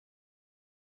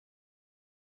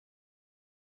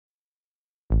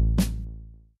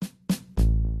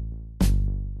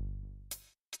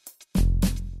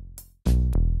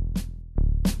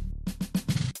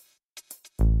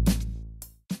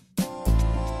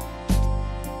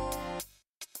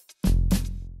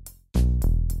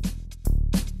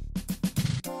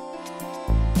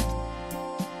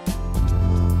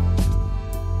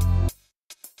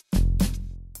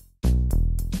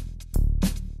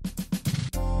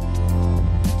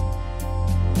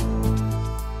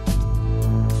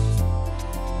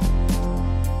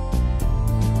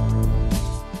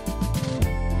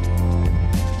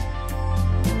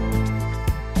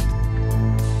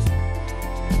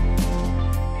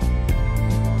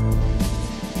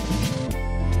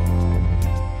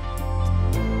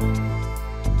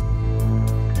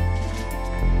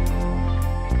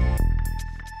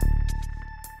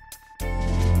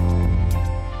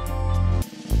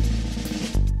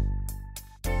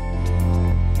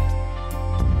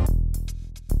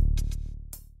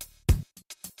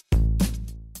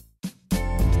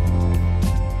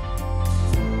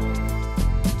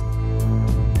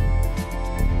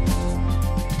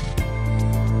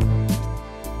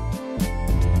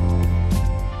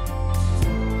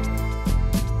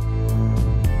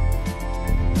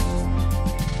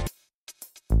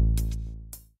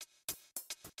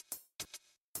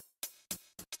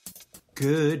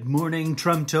Good morning,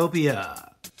 Trumptopia.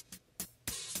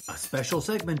 A special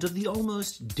segment of the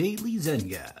Almost Daily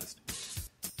Zengast.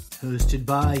 Hosted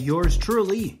by yours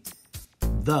truly,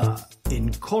 the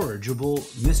incorrigible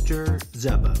Mr.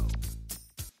 Zebo.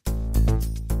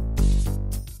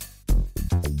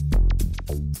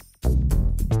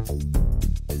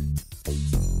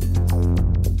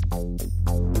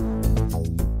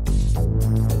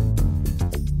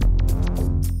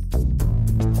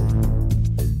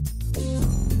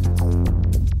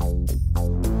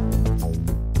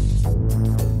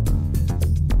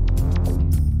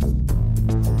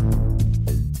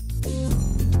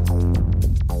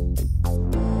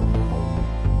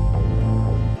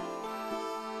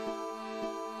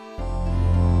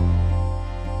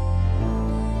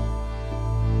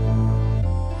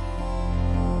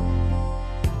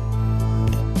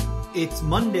 It's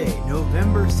Monday,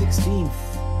 November 16th,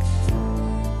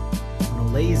 on a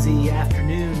lazy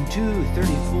afternoon,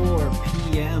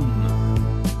 2:34 p.m.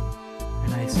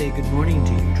 And I say good morning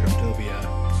to you, Trumptopia.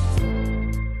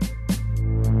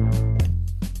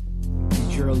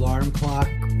 Did your alarm clock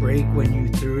break when you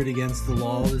threw it against the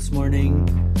wall this morning?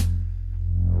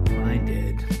 Mine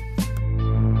did.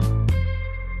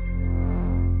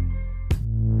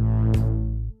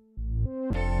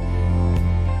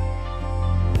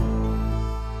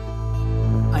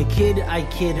 I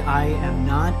kid, I am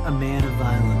not a man of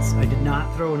violence. I did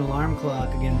not throw an alarm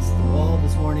clock against the wall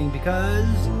this morning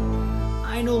because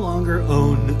I no longer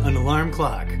own an alarm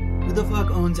clock. Who the fuck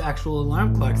owns actual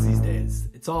alarm clocks these days?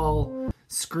 It's all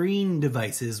screen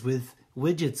devices with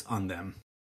widgets on them.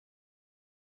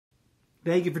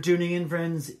 Thank you for tuning in,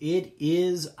 friends. It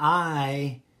is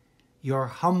I, your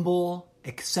humble,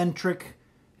 eccentric,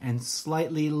 and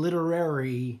slightly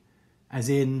literary, as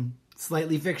in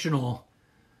slightly fictional,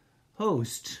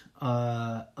 host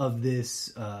of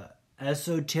this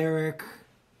esoteric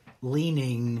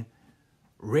leaning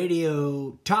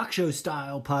radio talk show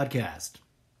style podcast.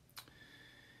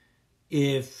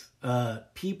 If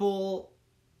people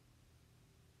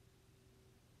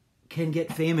can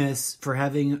get famous for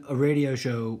having a radio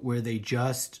show where they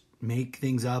just make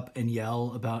things up and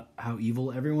yell about how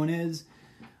evil everyone is,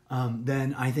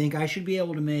 then I think I should be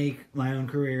able to make my own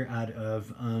career out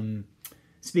of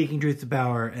speaking truth to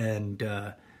power and,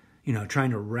 trying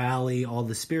to rally all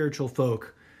the spiritual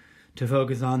folk to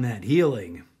focus on that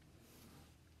healing.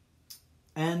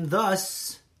 And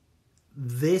thus,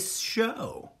 this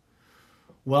show.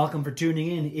 Welcome for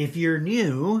tuning in. If you're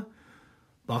new,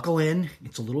 buckle in.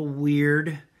 It's a little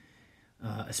weird,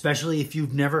 especially if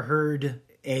you've never heard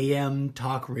AM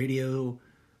talk radio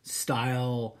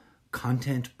style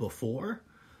content before.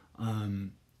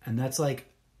 And that's like,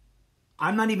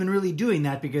 I'm not even really doing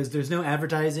that because there's no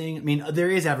advertising. I mean,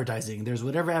 there is advertising. There's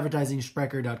whatever advertising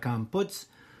Sprecher.com puts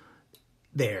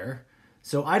there.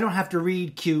 So I don't have to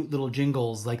read cute little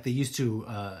jingles like they used to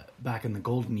back in the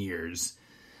golden years.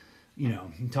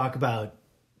 Talk about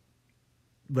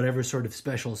whatever sort of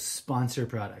special sponsor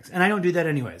products. And I don't do that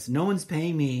anyways. No one's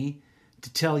paying me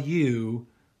to tell you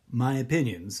my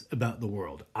opinions about the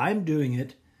world. I'm doing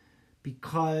it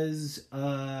because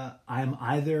I'm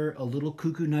either a little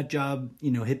cuckoo nut job,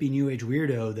 hippie new age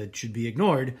weirdo that should be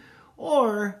ignored,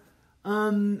 or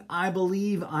I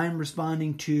believe I'm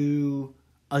responding to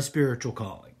a spiritual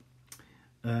calling.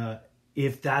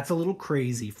 If that's a little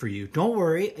crazy for you, don't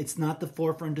worry. It's not the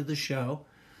forefront of the show.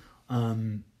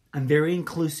 I'm very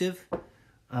inclusive,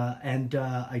 and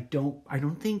I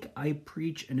don't think I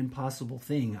preach an impossible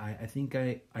thing. I think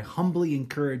I humbly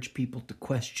encourage people to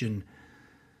question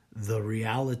the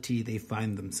reality they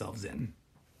find themselves in.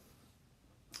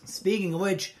 Speaking of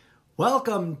which,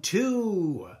 welcome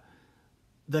to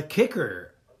the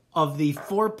kicker of the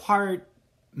 4-part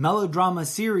melodrama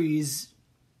series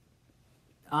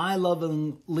I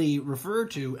lovingly refer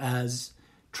to as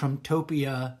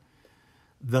Trumptopia,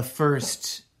 the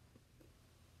first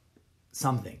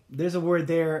something. There's a word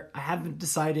there. I haven't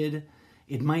decided.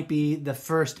 It might be the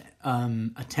first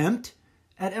attempt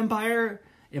at empire.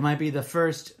 It might be the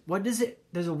first, what is it?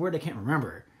 There's a word I can't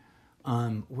remember.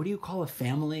 What do you call a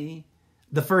family?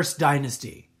 The first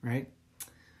dynasty, right?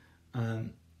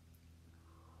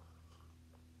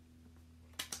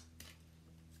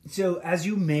 So as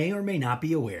you may or may not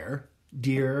be aware,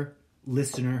 dear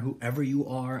listener, whoever you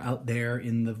are out there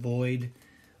in the void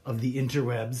of the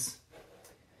interwebs,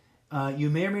 you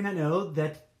may or may not know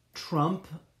that Trump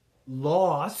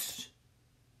lost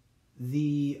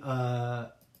the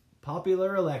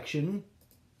popular election.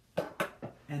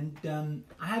 And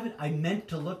I meant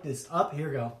to look this up. Here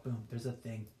we go. Boom. There's a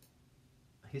thing.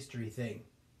 A history thing.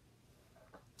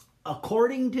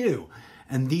 according to,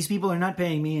 and these people are not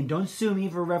paying me, and don't sue me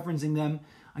for referencing them.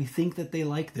 I think that they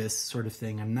like this sort of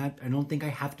thing. I don't think I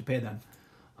have to pay them.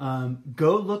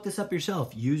 Go look this up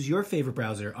yourself. Use your favorite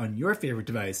browser on your favorite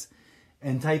device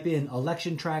and type in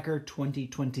Election Tracker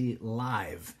 2020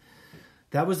 Live.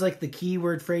 That was like the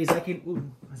keyword phrase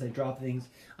as I drop things,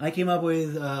 I came up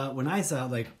with when I saw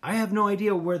it. Like, I have no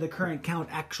idea where the current count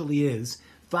actually is.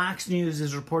 Fox News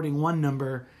is reporting one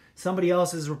number. Somebody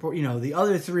else is the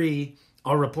other three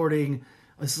are reporting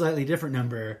a slightly different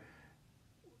number.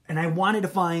 And I wanted to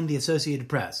find the Associated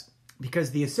Press.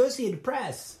 Because the Associated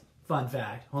Press, fun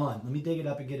fact, hold on, let me dig it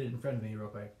up and get it in front of me real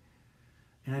quick.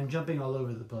 And I'm jumping all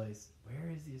over the place.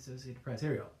 Where is the Associated Press?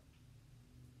 Here we go.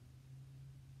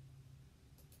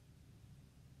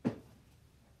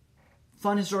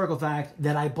 Fun historical fact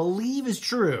that I believe is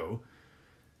true.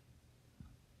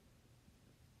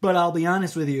 But I'll be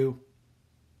honest with you.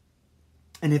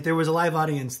 And if there was a live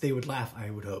audience, they would laugh, I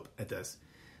would hope, at this.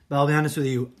 But I'll be honest with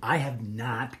you, I have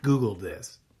not Googled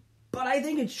this. But I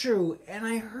think it's true, and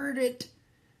I heard it.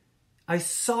 I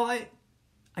saw it.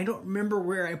 I don't remember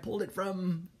where I pulled it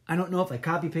from. I don't know if I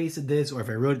copy-pasted this or if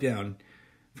I wrote it down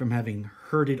from having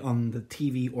heard it on the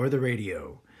TV or the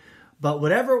radio. But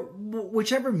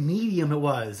whichever medium it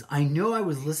was, I know I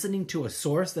was listening to a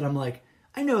source that I'm like,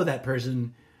 I know that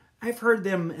person. I've heard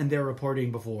them and their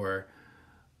reporting before.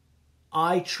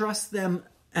 I trust them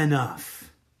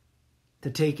enough to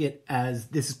take it as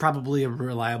this is probably a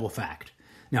reliable fact.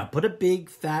 Now, put a big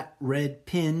fat red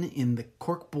pin in the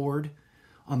corkboard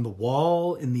on the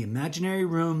wall in the imaginary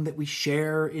room that we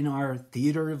share in our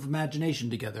theater of imagination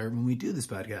together when we do this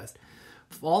podcast.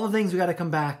 All the things we got to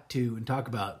come back to and talk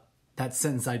about. That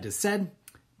sentence I just said,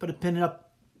 put a pin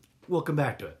up. We'll come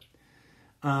back to it.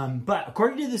 But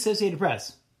according to the Associated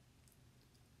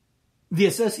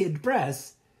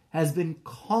Press has been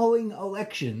calling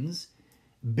elections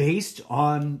based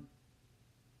on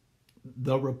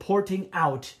the reporting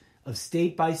out of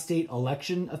state-by-state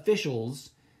election officials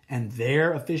and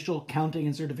their official counting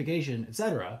and certification,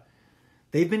 etc.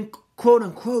 They've been,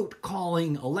 quote-unquote,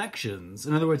 calling elections.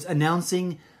 In other words,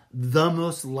 announcing the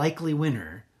most likely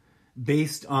winner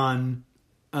based on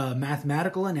a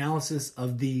mathematical analysis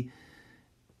of the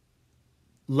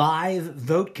live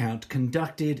vote count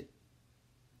conducted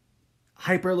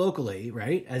hyper-locally,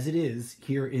 right, as it is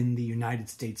here in the United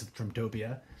States of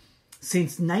Trumptopia,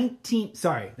 since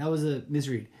that was a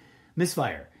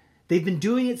misfire. They've been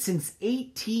doing it since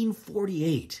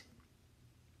 1848.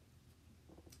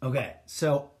 Okay,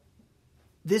 so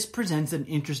this presents an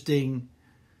interesting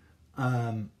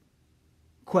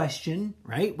question,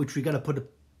 right, which we got to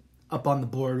put up on the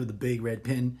board with a big red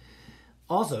pin.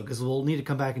 Also, because we'll need to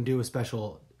come back and do a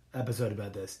special episode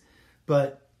about this.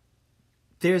 But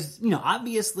there's,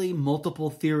 obviously multiple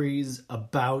theories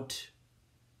about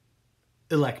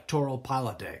electoral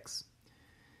politics.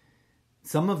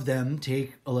 Some of them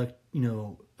take,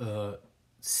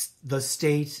 the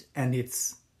state and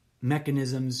its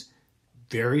mechanisms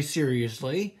very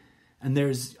seriously. And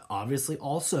there's obviously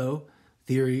also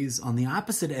theories on the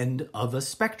opposite end of a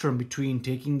spectrum between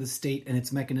taking the state and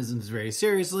its mechanisms very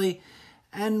seriously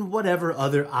and whatever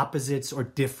other opposites or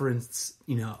difference,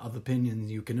 of opinions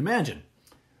you can imagine.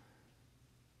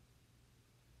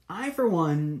 I, for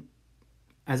one,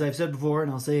 as I've said before,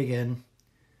 and I'll say again,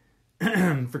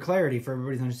 for clarity, for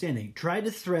everybody's understanding, I try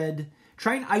to thread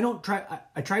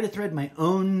my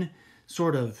own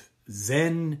sort of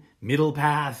Zen middle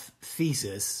path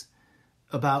thesis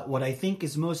about what I think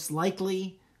is most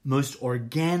likely, most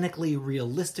organically,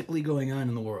 realistically going on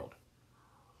in the world.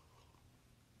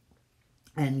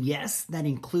 And yes, that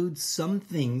includes some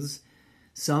things,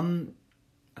 some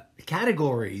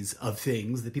categories of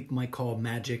things that people might call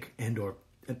magic and or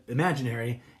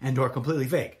imaginary and or completely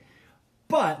fake.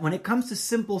 But when it comes to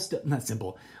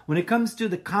when it comes to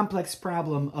the complex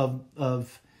problem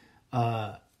of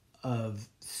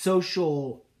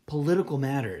social political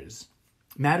matters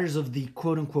of the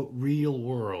quote unquote real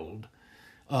world,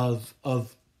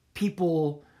 of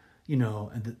people,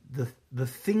 the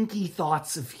thinky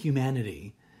thoughts of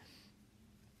humanity,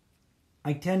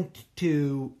 I tend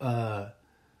to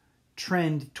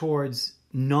trend towards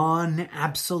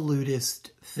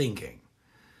non-absolutist thinking.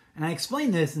 And I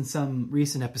explained this in some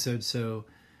recent episodes, so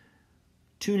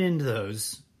tune into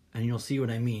those and you'll see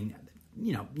what I mean.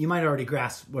 You might already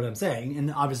grasp what I'm saying,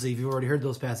 and obviously if you've already heard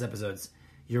those past episodes,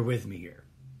 you're with me here.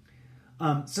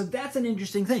 So that's an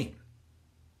interesting thing.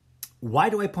 Why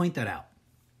do I point that out?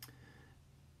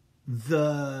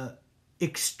 The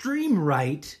extreme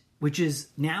right, which is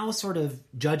now sort of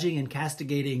judging and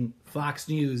castigating Fox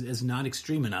News as not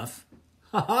extreme enough,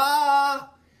 called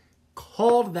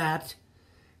called that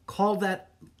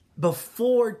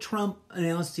before Trump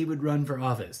announced he would run for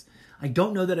office. I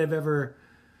don't know that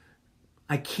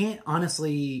I can't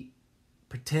honestly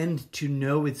pretend to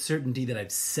know with certainty that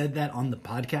I've said that on the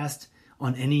podcast,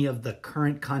 on any of the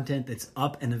current content that's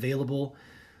up and available,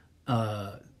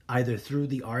 either through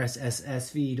the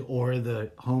RSS feed or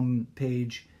the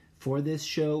homepage for this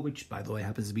show, which, by the way,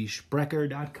 happens to be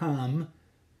Sprecher.com.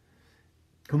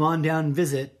 Come on down and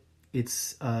visit.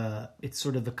 It's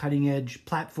sort of a cutting-edge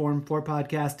platform for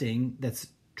podcasting that's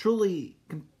truly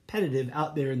competitive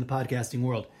out there in the podcasting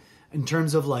world in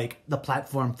terms of, like, the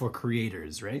platform for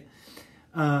creators, right?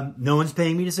 No one's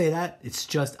paying me to say that. It's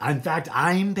just, in fact,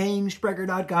 I'm paying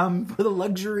Sprecher.com for the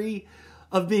luxury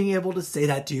of being able to say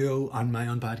that to you on my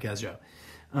own podcast show.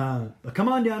 But come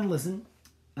on down and listen,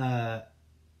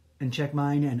 and check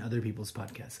mine and other people's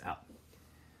podcasts out.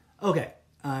 Okay,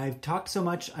 I've talked so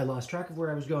much, I lost track of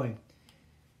where I was going.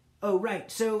 Oh,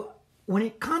 right. So when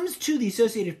it comes to the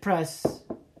Associated Press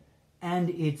and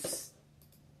its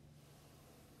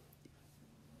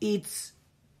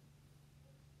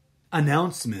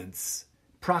announcements,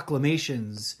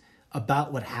 proclamations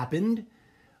about what happened,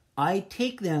 I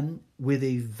take them with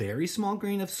a very small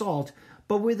grain of salt,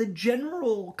 but with a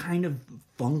general kind of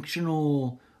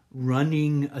functional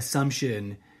running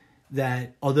assumption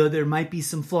that although there might be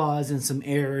some flaws and some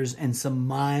errors and some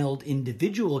mild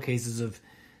individual cases of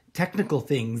technical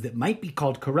things that might be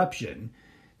called corruption,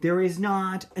 there is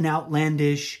not an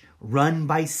outlandish, run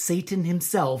by Satan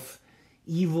himself,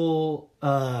 evil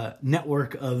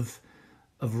network of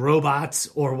robots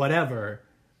or whatever,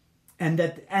 and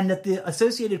that the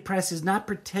Associated Press is not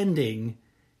pretending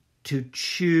to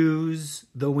choose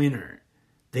the winner.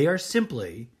 They are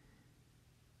simply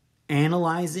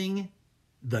analyzing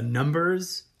the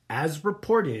numbers as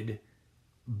reported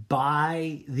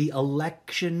by the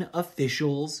election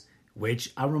officials,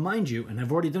 which I'll remind you, and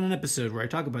I've already done an episode where I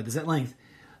talk about this at length,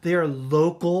 they are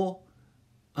local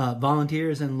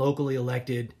volunteers and locally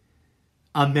elected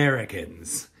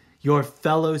Americans, your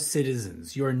fellow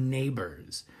citizens, your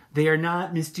neighbors. They are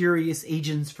not mysterious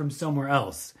agents from somewhere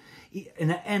else.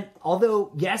 And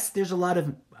although, yes, there's a lot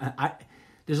of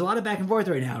back and forth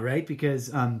right now, right? Because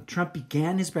Trump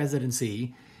began his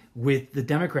presidency with the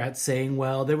Democrats saying,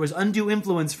 well, there was undue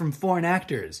influence from foreign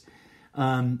actors.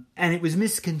 And it was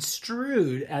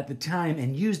misconstrued at the time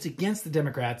and used against the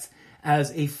Democrats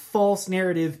as a false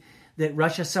narrative that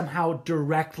Russia somehow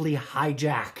directly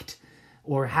hijacked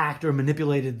or hacked or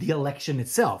manipulated the election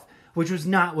itself, which was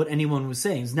not what anyone was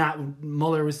saying. It's not what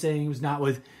Mueller was saying. It was not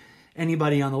what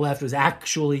anybody on the left was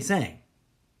actually saying.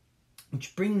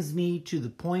 Which brings me to the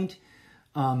point.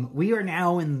 We are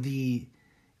now in the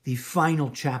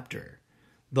final chapter,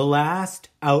 the last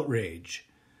outrage,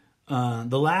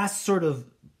 the last sort of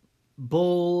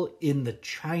bull in the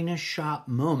china shop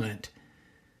moment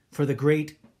for the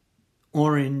great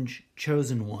orange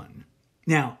chosen one.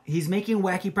 Now, he's making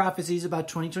wacky prophecies about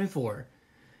 2024,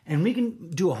 and we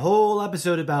can do a whole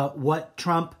episode about what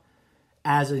Trump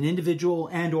as an individual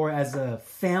and or as a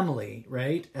family,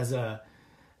 right? As a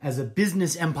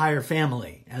business empire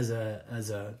family, as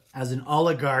an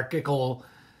oligarchical,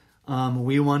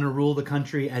 we want to rule the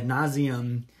country ad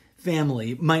nauseum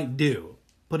family might do.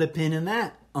 Put a pin in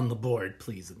that on the board,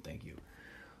 please and thank you.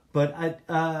 But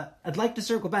I'd like to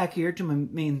circle back here to my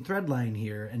main thread line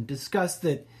here and discuss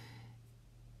that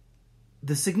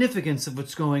the significance of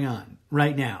what's going on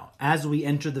right now as we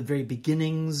enter the very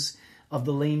beginnings of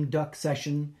the lame duck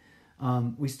session.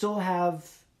 We still have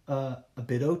a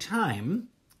bit of time.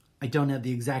 I don't have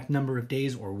the exact number of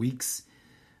days or weeks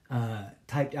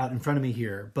typed out in front of me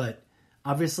here, but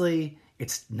obviously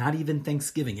it's not even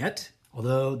Thanksgiving yet,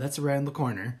 although that's around the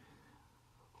corner.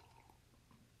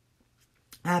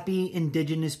 Happy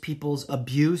Indigenous Peoples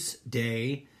Abuse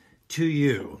Day to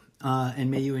you, and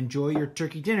may you enjoy your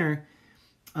turkey dinner,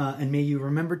 and may you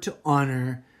remember to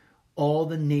honor all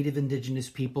the native indigenous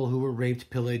people who were raped,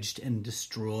 pillaged, and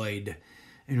destroyed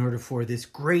in order for this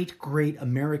great, great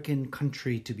American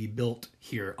country to be built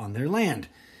here on their land.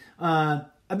 A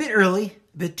bit early,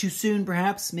 a bit too soon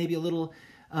perhaps, maybe a little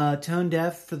tone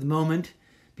deaf for the moment,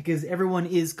 because everyone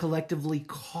is collectively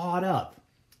caught up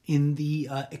in the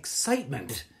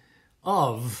excitement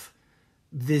of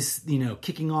this,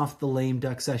 kicking off the lame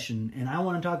duck session. And I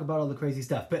want to talk about all the crazy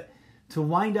stuff. But to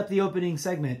wind up the opening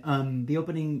segment, the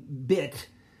opening bit,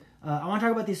 I want to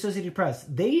talk about the Associated Press.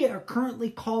 They are currently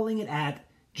calling it at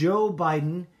Joe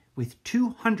Biden with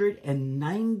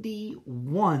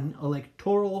 291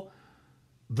 electoral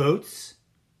votes.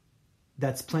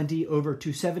 That's plenty over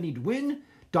 270 to win.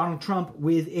 Donald Trump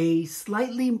with a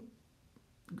slightly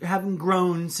having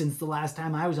grown since the last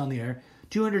time I was on the air,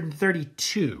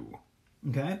 232.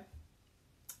 Okay?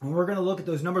 And we're going to look at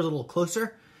those numbers a little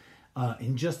closer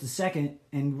in just a second.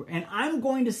 And I'm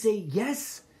going to say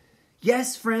yes,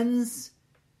 friends,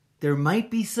 there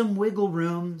might be some wiggle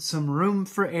room, some room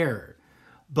for error.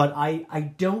 But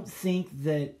I don't think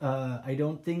that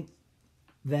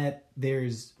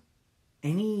there's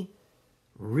any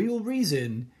real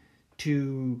reason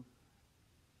to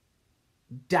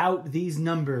doubt these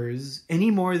numbers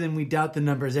any more than we doubt the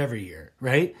numbers every year,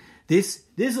 right? This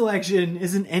election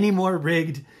isn't any more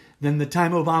rigged than the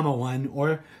time Obama won,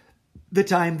 or the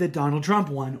time that Donald Trump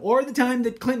won, or the time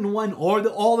that Clinton won, or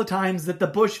all the times that the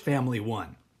Bush family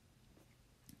won.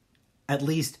 At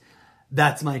least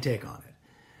that's my take on it.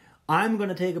 I'm going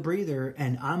to take a breather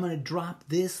and I'm going to drop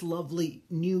this lovely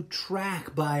new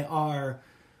track by our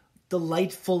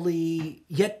delightfully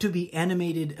yet to be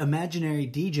animated imaginary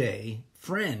DJ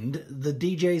friend, the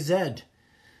DJ Zed,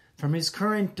 from his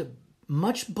current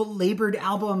much belabored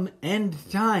album End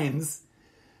Times.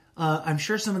 I'm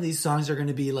sure some of these songs are going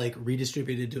to be like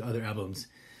redistributed to other albums.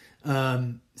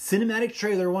 Cinematic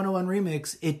Trailer 101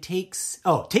 Remix.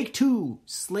 Take Two,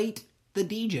 Slate the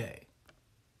DJ.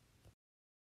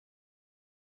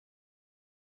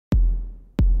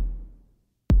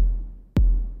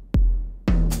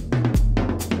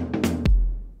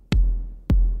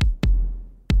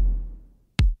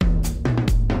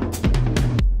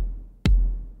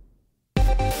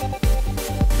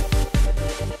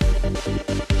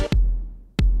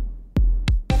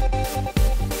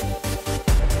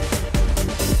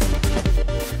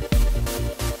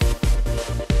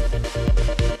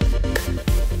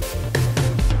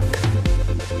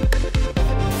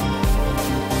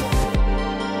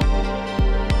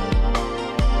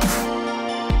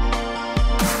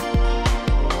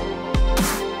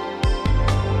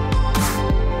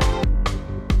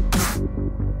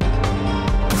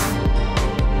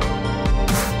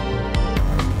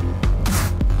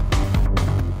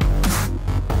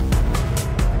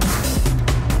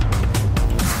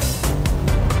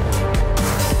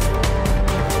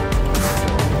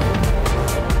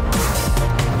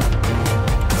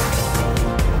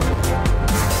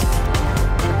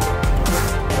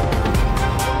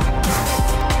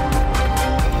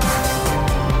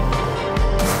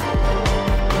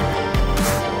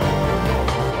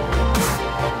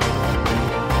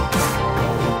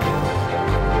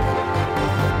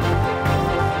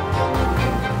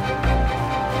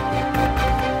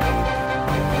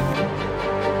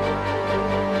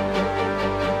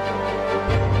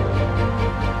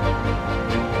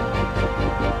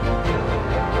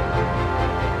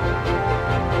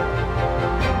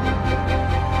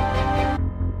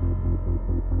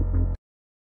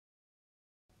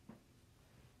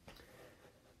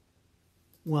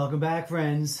 Welcome back,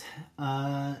 friends.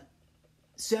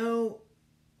 So,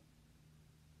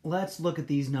 let's look at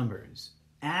these numbers.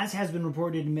 As has been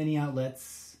reported in many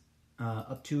outlets,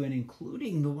 up to and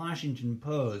including the Washington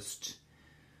Post,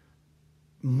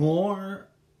 more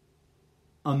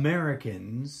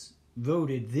Americans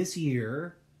voted this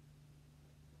year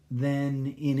than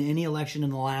in any election in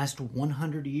the last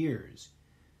 100 years.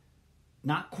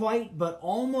 Not quite, but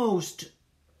almost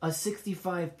a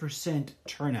 65%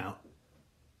 turnout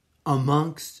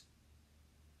amongst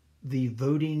the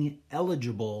voting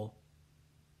eligible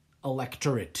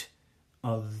electorate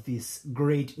of this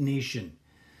great nation.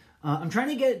 I'm trying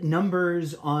to get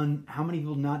numbers on how many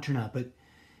people not turn out, but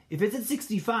if it's at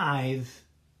 65,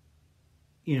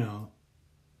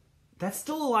 that's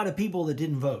still a lot of people that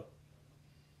didn't vote.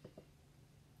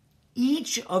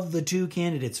 Each of the two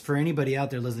candidates, for anybody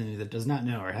out there listening that does not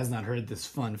know or has not heard this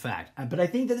fun fact, but I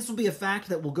think that this will be a fact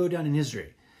that will go down in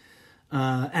history.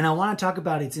 And I want to talk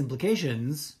about its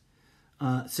implications.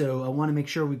 So I want to make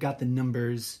sure we got the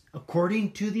numbers.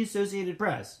 According to the Associated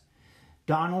Press,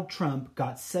 Donald Trump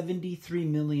got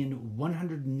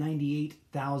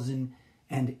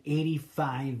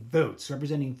 73,198,085 votes,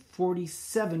 representing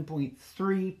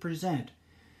 47.3%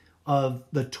 of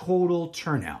the total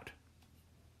turnout.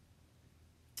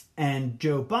 And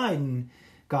Joe Biden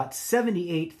got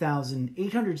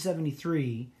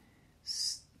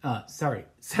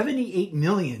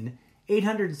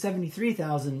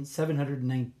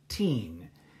 78,873,719,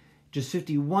 just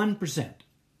 51%.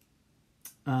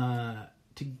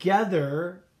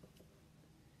 Together,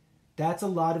 that's a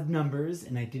lot of numbers,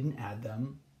 and I didn't add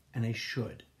them, and I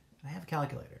should. I have a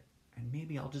calculator, and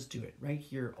maybe I'll just do it right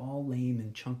here, all lame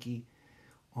and chunky,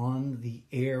 on the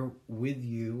air with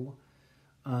you.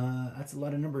 That's a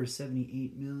lot of numbers.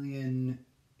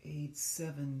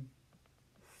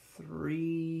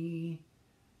 78,873,719.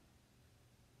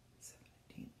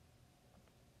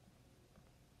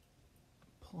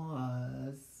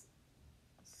 plus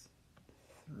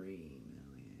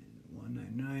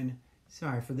 3,199,000.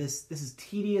 Sorry for this. This is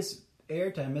tedious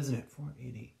airtime, isn't it?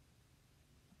 480.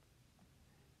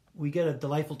 We get a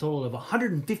delightful total of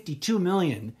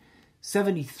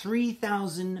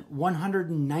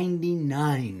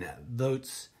 152,073,199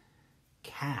 votes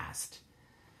cast.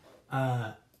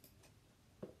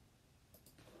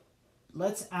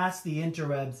 Let's ask the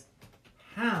interwebs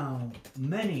how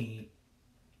many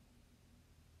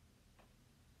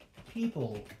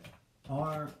people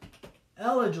are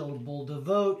eligible to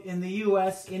vote in the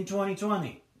U.S. in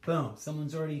 2020. Boom.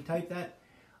 Someone's already typed that.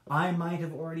 I might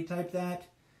have already typed that.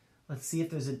 Let's see if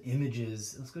there's an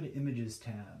images. Let's go to images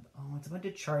tab. Oh, it's a bunch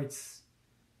of charts.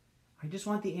 I just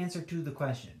want the answer to the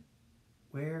question.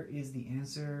 Where is the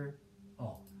answer?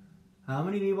 Oh. How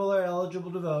many people are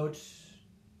eligible to vote?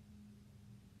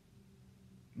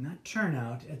 Not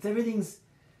turnout. It's everything's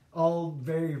all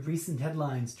very recent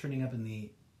headlines turning up in the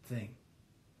thing.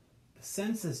 The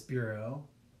Census Bureau.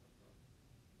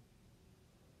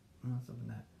 Let's open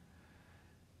that.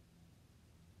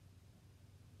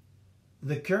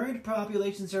 The current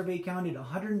population survey counted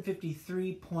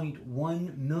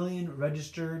 153.1 million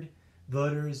registered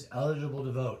voters eligible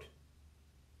to vote.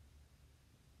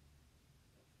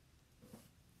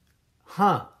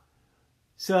 Huh.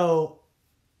 So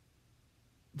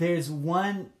there's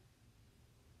one.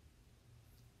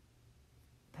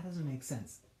 That doesn't make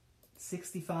sense.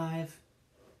 65%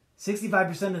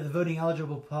 of the voting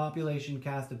eligible population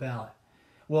cast a ballot.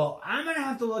 Well, I'm going to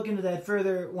have to look into that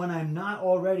further when I'm not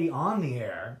already on the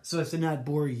air, so as to not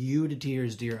bore you to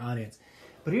tears, dear audience.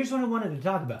 But here's what I wanted to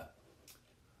talk about.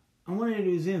 I wanted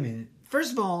to zoom in.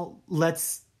 First of all,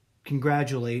 let's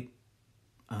congratulate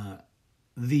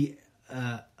the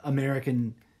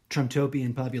American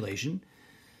Trumptopian population.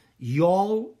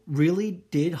 Y'all really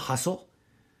did hustle.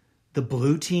 The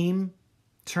blue team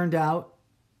turned out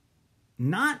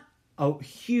not a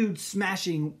huge,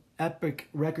 smashing, epic,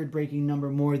 record-breaking number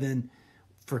more than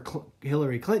for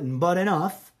Hillary Clinton, but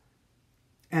enough.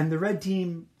 And the red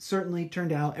team certainly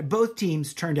turned out. Both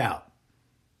teams turned out.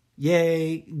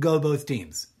 Yay, go both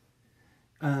teams.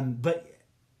 But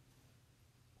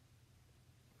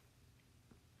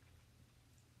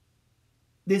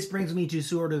this brings me to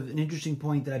sort of an interesting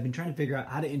point that I've been trying to figure out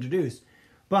how to introduce.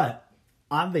 But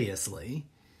obviously,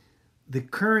 the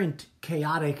current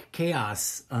chaotic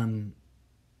chaos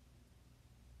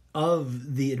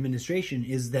of the administration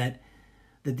is that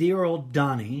the dear old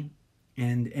Donnie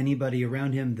and anybody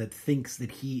around him that thinks that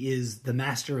he is the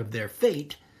master of their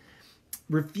fate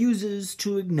refuses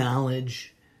to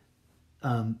acknowledge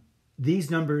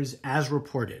these numbers as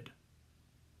reported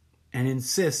and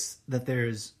insists that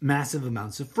there's massive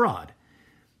amounts of fraud.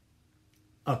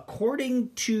 According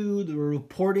to the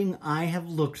reporting I have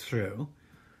looked through,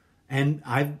 and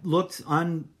I've looked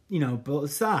on,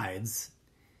 both sides.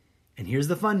 And here's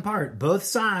the fun part. Both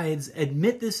sides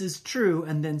admit this is true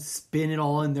and then spin it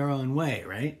all in their own way,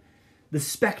 right? The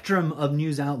spectrum of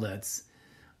news outlets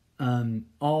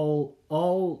all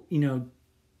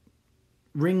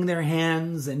wring their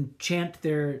hands and chant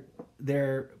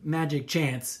their magic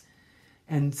chants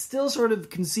and still sort of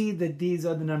concede that these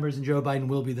are the numbers and Joe Biden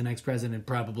will be the next president,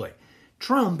 probably.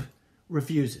 Trump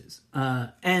refuses.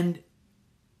 And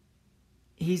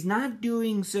he's not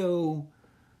doing so...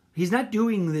 He's not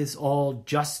doing this all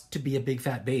just to be a big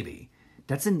fat baby.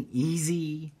 That's an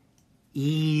easy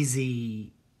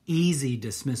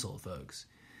dismissal, folks.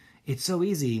 It's so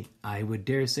easy, I would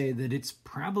dare say that it's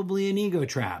probably an ego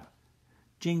trap.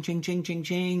 Ching, ching, ching, ching,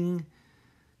 ching.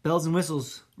 Bells and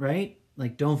whistles, right?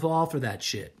 Like, don't fall for that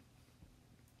shit.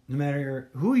 No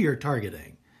matter who you're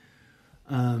targeting.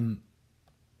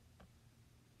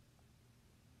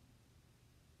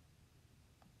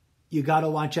 You got to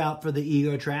watch out for the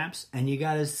ego traps, and you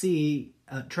got to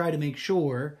try to make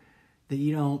sure that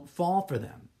you don't fall for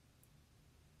them.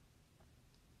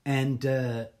 And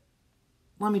let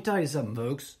me tell you something,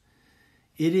 folks.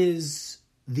 It is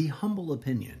the humble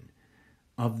opinion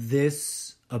of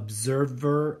this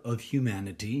observer of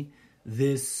humanity,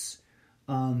 this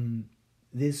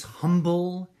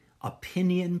humble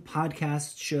opinion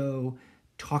podcast show,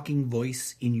 talking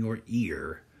voice in your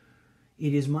ear.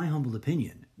 It is my humble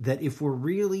opinion that if we're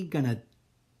really going to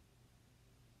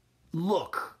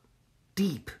look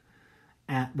deep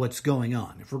at what's going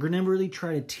on, if we're going to really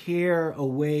try to tear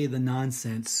away the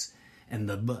nonsense and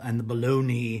the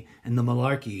baloney and the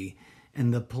malarkey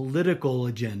and the political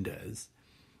agendas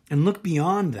and look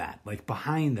beyond that, like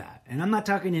behind that. And I'm not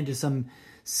talking into some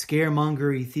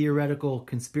scaremongery, theoretical,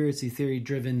 conspiracy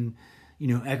theory-driven,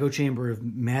 echo chamber of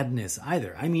madness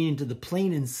either. I mean into the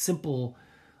plain and simple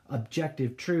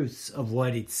objective truths of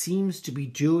what it seems to be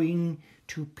doing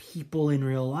to people in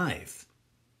real life.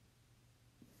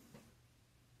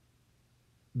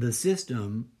 The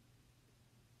system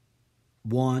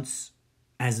wants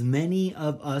as many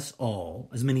of us all,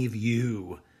 as many of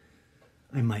you,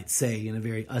 I might say, in a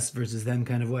very us versus them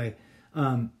kind of way,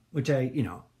 which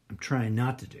I'm trying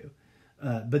not to do.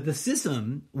 But the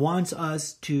system wants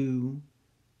us to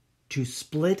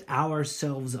split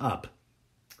ourselves up.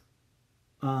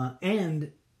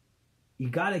 And you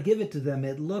got to give it to them.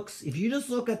 It looks, if you just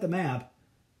look at the map,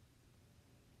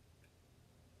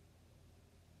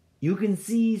 you can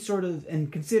see sort of,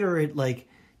 and consider it like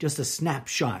just a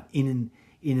snapshot in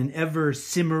an ever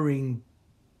simmering,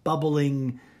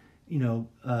 bubbling,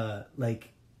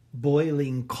 like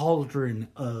boiling cauldron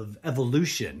of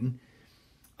evolution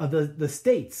of the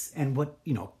states and what,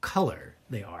 color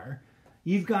they are.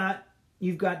 You've got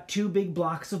two big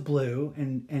blocks of blue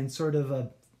and sort of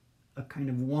a kind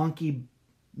of wonky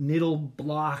middle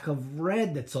block of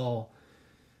red that's all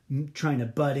trying to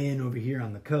butt in over here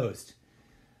on the coast.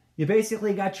 You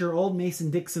basically got your old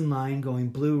Mason-Dixon line going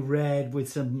blue-red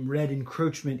with some red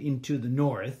encroachment into the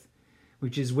north,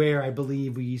 which is where I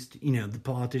believe we used to, the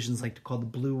politicians like to call the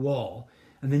blue wall.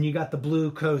 And then you got the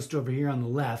blue coast over here on the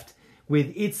left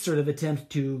with its sort of attempt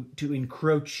to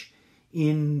encroach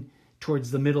in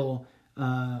towards the middle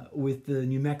with the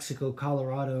New Mexico,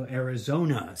 Colorado,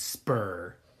 Arizona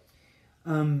spur.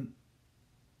 And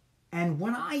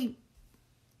what I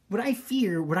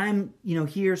fear, what I'm,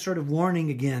 here sort of warning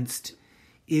against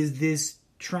is this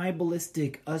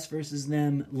tribalistic us versus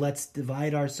them, let's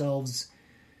divide ourselves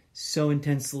so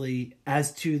intensely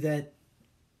as to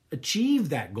achieve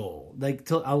that goal, like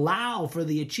to allow for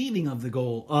the achieving of the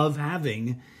goal of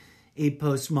having a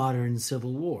postmodern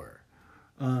civil war,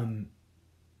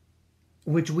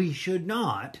 which we should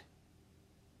not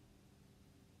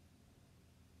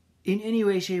in any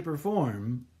way, shape, or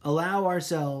form allow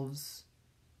ourselves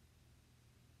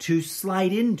to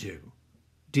slide into,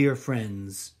 dear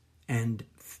friends and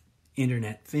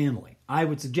internet family. I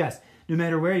would suggest, no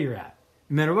matter where you're at,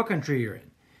 no matter what country you're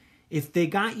in, if they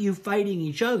got you fighting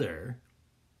each other,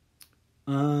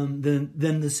 then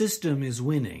the system is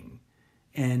winning,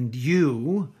 and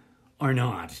you are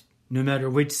not, no matter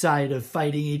which side of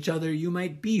fighting each other you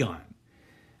might be on.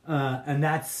 And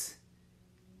that's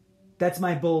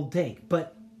my bold take.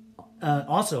 But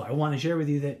also, I want to share with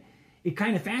you that it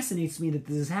kind of fascinates me that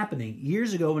this is happening.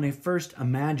 Years ago, when I first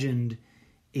imagined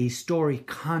a story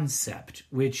concept,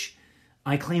 which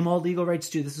I claim all legal rights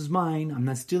to, this is mine. I'm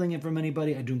not stealing it from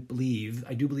anybody. I do believe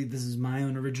this is my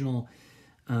own original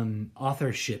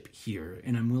authorship here,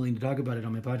 and I'm willing to talk about it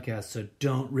on my podcast, so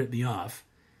don't rip me off.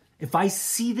 If I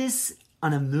see this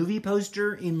on a movie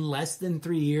poster in less than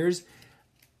 3 years,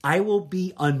 I will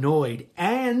be annoyed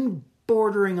and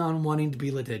bordering on wanting to be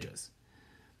litigious.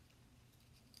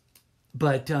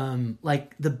 But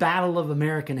like the Battle of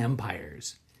American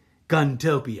Empires,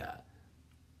 Guntopia,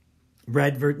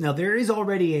 now there is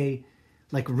already a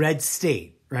Red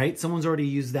State, right? Someone's already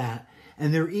used that.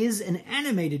 And there is an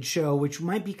animated show which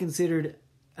might be considered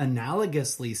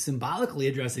analogously, symbolically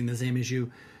addressing the same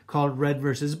issue, called Red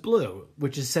versus Blue,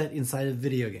 which is set inside a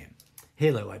video game.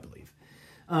 Halo, I believe.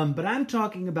 But I'm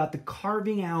talking about the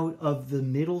carving out of the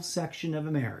middle section of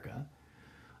America,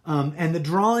 and the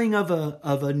drawing of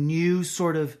a new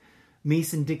sort of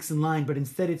Mason-Dixon line, but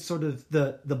instead it's sort of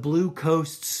the blue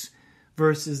coasts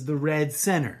versus the red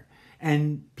center.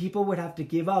 And people would have to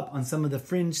give up on some of the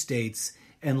fringe states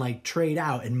and trade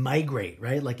out and migrate,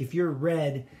 right? Like if you're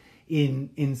red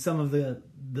in some of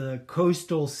the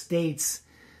coastal states,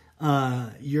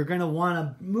 you're going to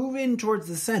want to move in towards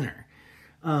the center.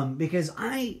 Because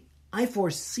I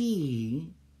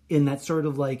foresee in that sort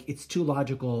of it's too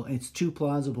logical, it's too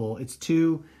plausible, it's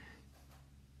too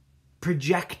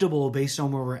projectable based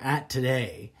on where we're at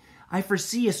today. I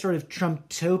foresee a sort of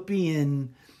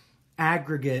Trump-topian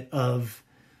aggregation of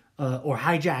the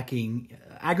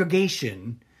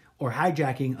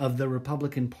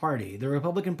Republican Party. The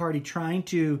Republican Party trying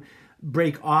to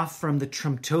break off from the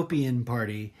Trump-topian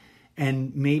party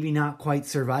and maybe not quite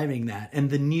surviving that. And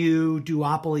the new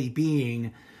duopoly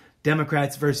being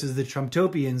Democrats versus the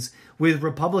Trump-topians, with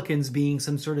Republicans being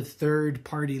some sort of third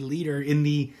party leader in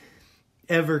the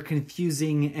ever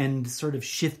confusing and sort of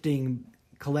shifting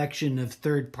collection of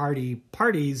third party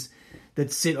parties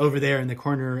that sit over there in the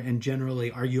corner and generally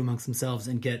argue amongst themselves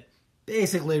and get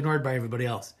basically ignored by everybody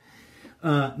else.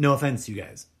 No offense, you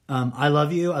guys. I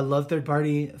love you. I love third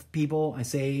party people. I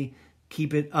say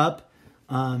keep it up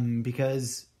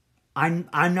because I'm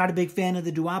not a big fan of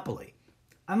the duopoly.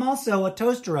 I'm also a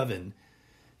toaster oven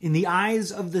In the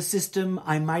eyes of the system,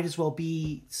 I might as well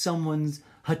be someone's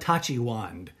Hitachi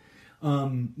wand.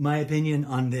 My opinion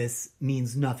on this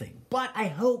means nothing. But I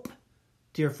hope,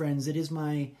 dear friends, it is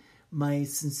my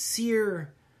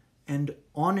sincere and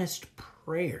honest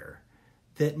prayer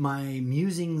that my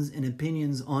musings and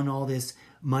opinions on all this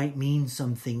might mean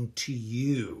something to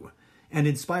you and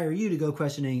inspire you to go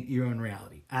questioning your own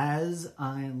reality. As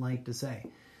I like to say,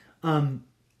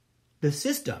 the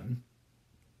system,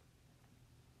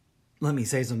 let me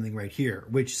say something right here,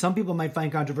 which some people might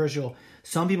find controversial,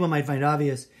 some people might find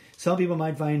obvious, some people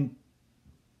might find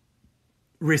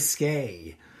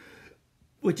risque,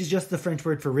 which is just the French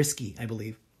word for risky, I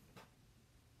believe.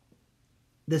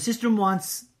 The system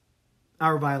wants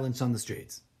our violence on the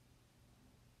streets.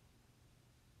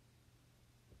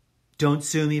 Don't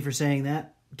sue me for saying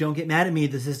that. Don't get mad at me,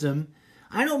 the system.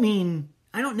 I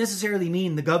don't necessarily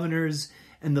mean the governors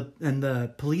and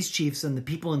the police chiefs and the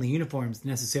people in the uniforms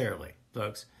necessarily,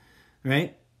 folks.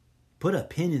 Right? Put a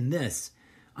pin in this.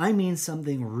 I mean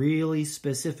something really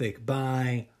specific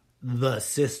by the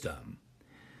system.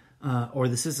 Or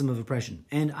the system of oppression.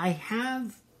 And I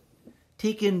have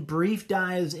taken brief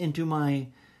dives into my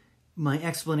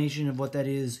explanation of what that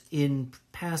is in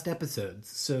past episodes.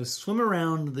 So swim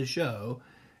around the show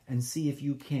and see if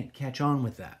you can't catch on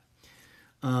with that.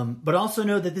 But also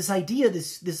know that this idea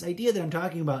that I'm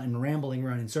talking about and rambling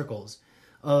around in circles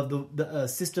of the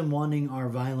system wanting our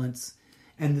violence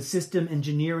and the system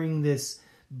engineering this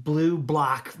blue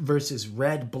block versus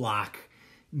red block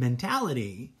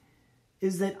mentality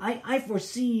is that I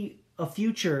foresee a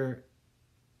future,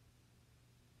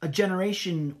 a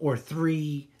generation or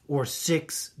 3 or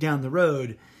 6 down the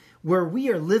road where we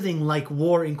are living like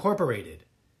War Incorporated.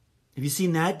 Have you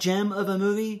seen that gem of a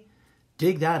movie?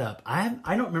 Dig that up. I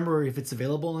don't remember if it's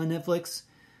available on Netflix.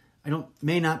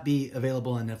 May not be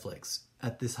available on Netflix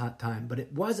at this hot time, but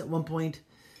it was at one point,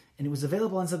 and it was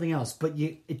available on something else. But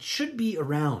it should be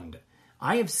around.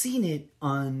 I have seen it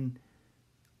on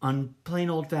plain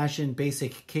old-fashioned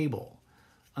basic cable,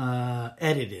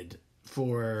 edited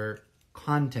for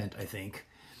content, I think.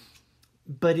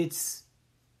 But it's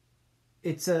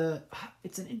an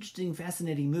interesting,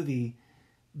 fascinating movie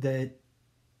that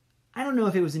I don't know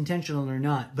if it was intentional or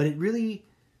not, but it really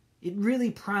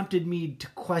prompted me to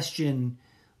question,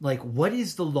 like, what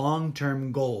is the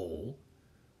long-term goal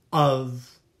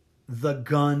of the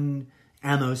gun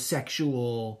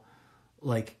ammo-sexual,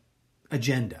 like,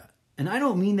 agenda? And I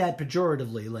don't mean that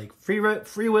pejoratively, like free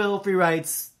will, free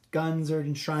rights, guns are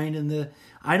enshrined in the...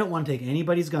 I don't want to take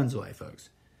anybody's guns away, folks.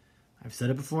 I've said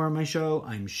it before on my show.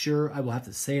 I'm sure I will have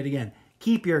to say it again.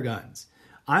 Keep your guns.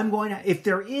 If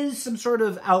there is some sort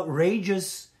of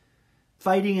outrageous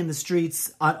fighting in the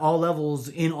streets at all levels,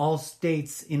 in all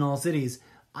states, in all cities,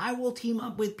 I will team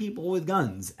up with people with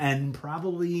guns and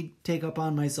probably take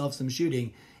upon myself some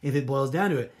shooting if it boils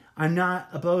down to it. I'm not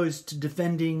opposed to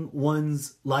defending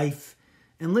one's life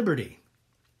and liberty.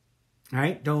 All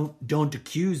right? Don't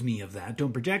accuse me of that.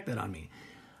 Don't project that on me.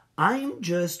 I'm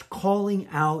just calling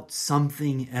out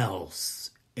something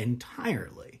else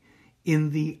entirely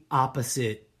in the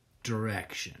opposite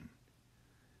direction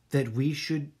that we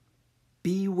should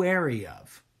be wary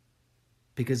of.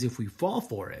 Because if we fall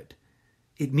for it,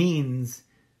 it means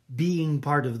being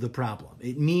part of the problem.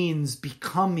 It means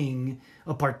becoming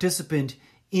a participant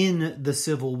in the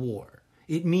Civil War.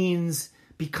 It means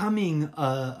becoming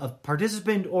a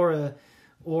participant or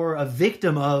a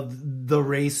victim of the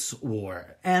race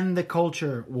war and the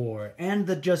culture war and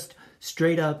the just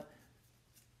straight up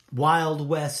Wild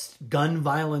West gun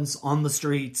violence on the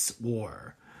streets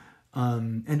war,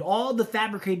 and all the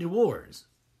fabricated wars,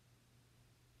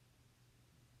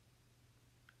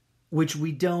 which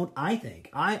we don't, I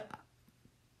think.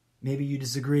 Maybe you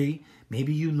disagree.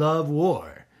 Maybe you love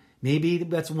war. Maybe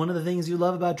that's one of the things you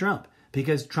love about Trump,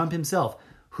 because Trump himself,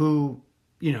 who,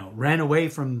 ran away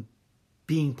from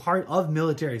being part of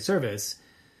military service,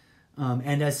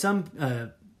 and as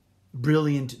some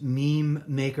brilliant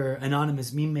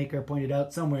anonymous meme maker pointed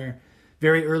out somewhere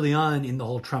very early on in the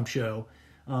whole Trump show,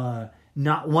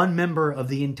 not one member of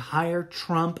the entire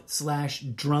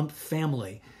Trump/Drump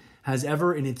family has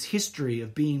ever in its history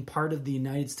of being part of the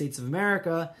United States of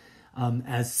America,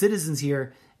 as citizens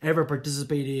here, ever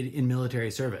participated in military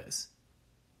service.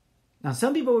 Now,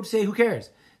 some people would say, who cares?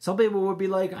 Some people would be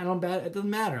like, it doesn't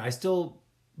matter. I still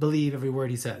believe every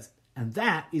word he says. And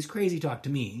that is crazy talk to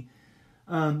me.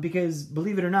 Because,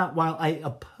 believe it or not, while I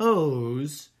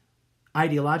oppose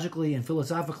ideologically and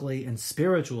philosophically and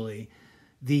spiritually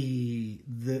the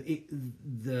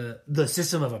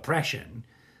system of oppression,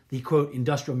 the quote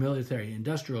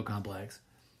industrial complex,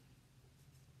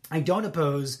 I don't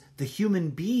oppose the human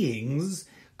beings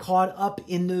caught up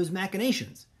in those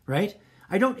machinations, right?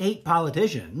 I don't hate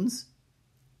politicians.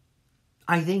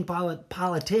 I think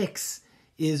politics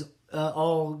is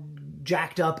all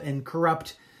jacked up and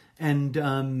corrupt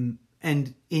and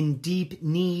in deep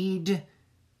need.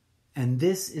 And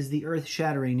this is the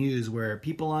earth-shattering news where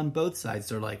people on both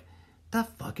sides are like, the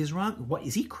fuck is wrong? What,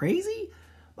 is he crazy?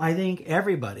 I think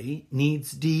everybody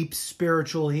needs deep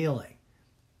spiritual healing.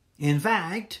 In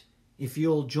fact, if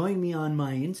you'll join me on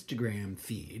my Instagram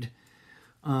feed,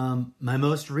 one of my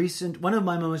most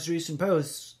recent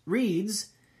posts reads,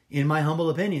 in my humble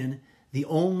opinion, the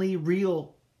only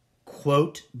real,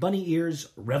 quote, bunny ears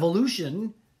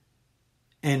revolution,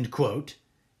 end quote,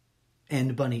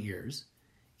 and bunny ears,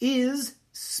 is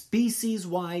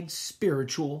species-wide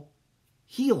spiritual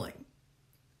healing.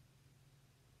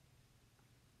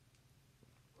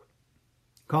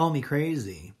 Call me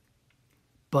crazy,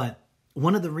 but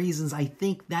one of the reasons I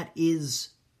think that is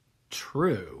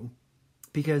true,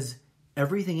 because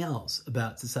everything else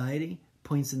about society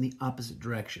points in the opposite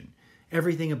direction.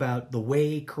 Everything about the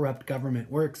way corrupt government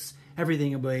works,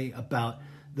 everything about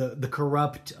the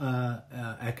corrupt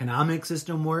economic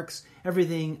system works,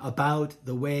 everything about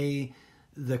the way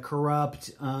the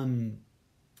corrupt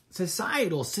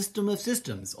societal system of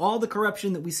systems, all the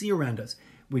corruption that we see around us,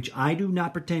 which I do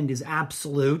not pretend is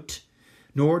absolute,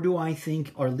 nor do I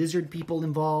think are lizard people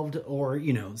involved or,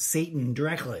 Satan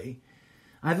directly.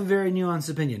 I have a very nuanced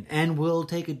opinion, and we'll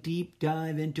take a deep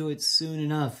dive into it soon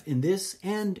enough in this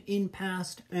and in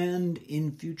past and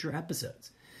in future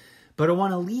episodes. But I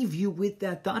want to leave you with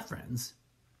that thought, friends,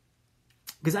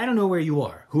 because I don't know where you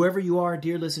are. Whoever you are,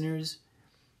 dear listeners,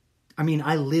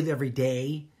 I live every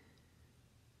day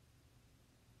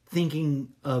thinking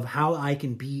of how I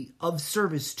can be of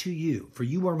service to you, for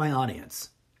you are my audience.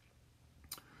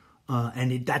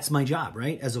 That's my job,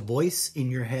 right? As a voice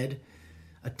in your head,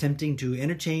 attempting to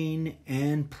entertain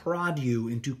and prod you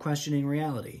into questioning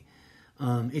reality.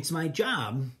 It's my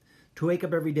job to wake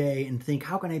up every day and think,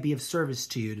 how can I be of service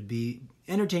to you, to be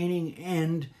entertaining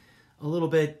and a little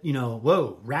bit,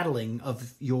 rattling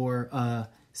of your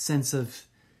sense of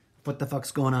what the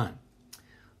fuck's going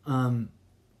on.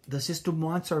 The system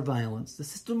wants our violence. The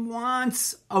system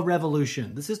wants a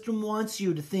revolution. The system wants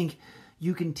you to think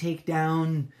you can take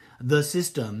down the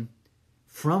system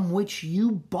from which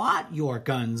you bought your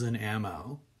guns and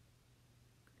ammo.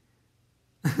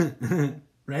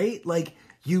 Right? Like,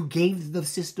 you gave the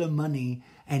system money,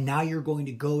 and now you're going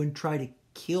to go and try to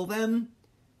kill them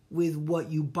with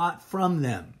what you bought from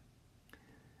them.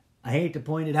 I hate to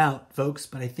point it out, folks,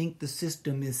 but I think the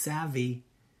system is savvy.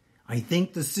 I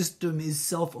think the system is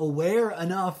self-aware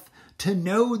enough to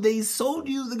know they sold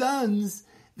you the guns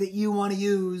that you want to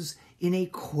use in a,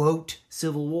 quote,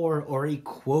 civil war or a,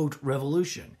 quote,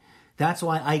 revolution. That's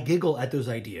why I giggle at those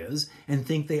ideas and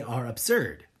think they are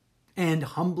absurd, and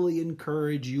humbly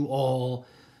encourage you all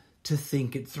to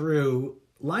think it through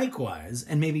likewise,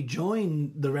 and maybe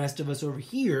join the rest of us over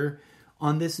here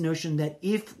on this notion that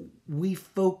if we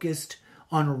focused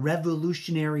on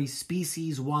revolutionary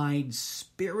species-wide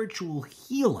spiritual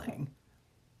healing,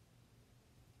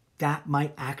 that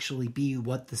might actually be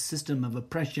what the system of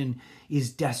oppression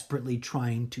is desperately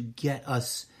trying to get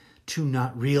us to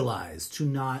not realize, to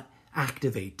not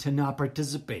activate, to not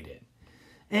participate in.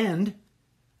 And,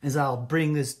 as I'll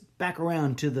bring this back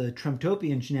around to the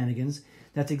Trumptopian shenanigans,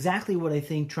 that's exactly what I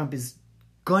think Trump is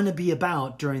going to be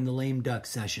about during the lame duck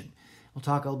session. We'll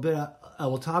talk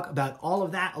about all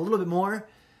of that a little bit more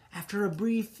after a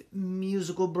brief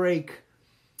musical break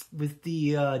with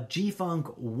the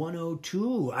G-Funk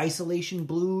 102 Isolation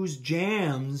Blues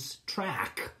Jams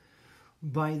track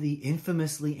by the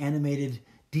infamously animated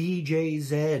DJ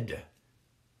Zed.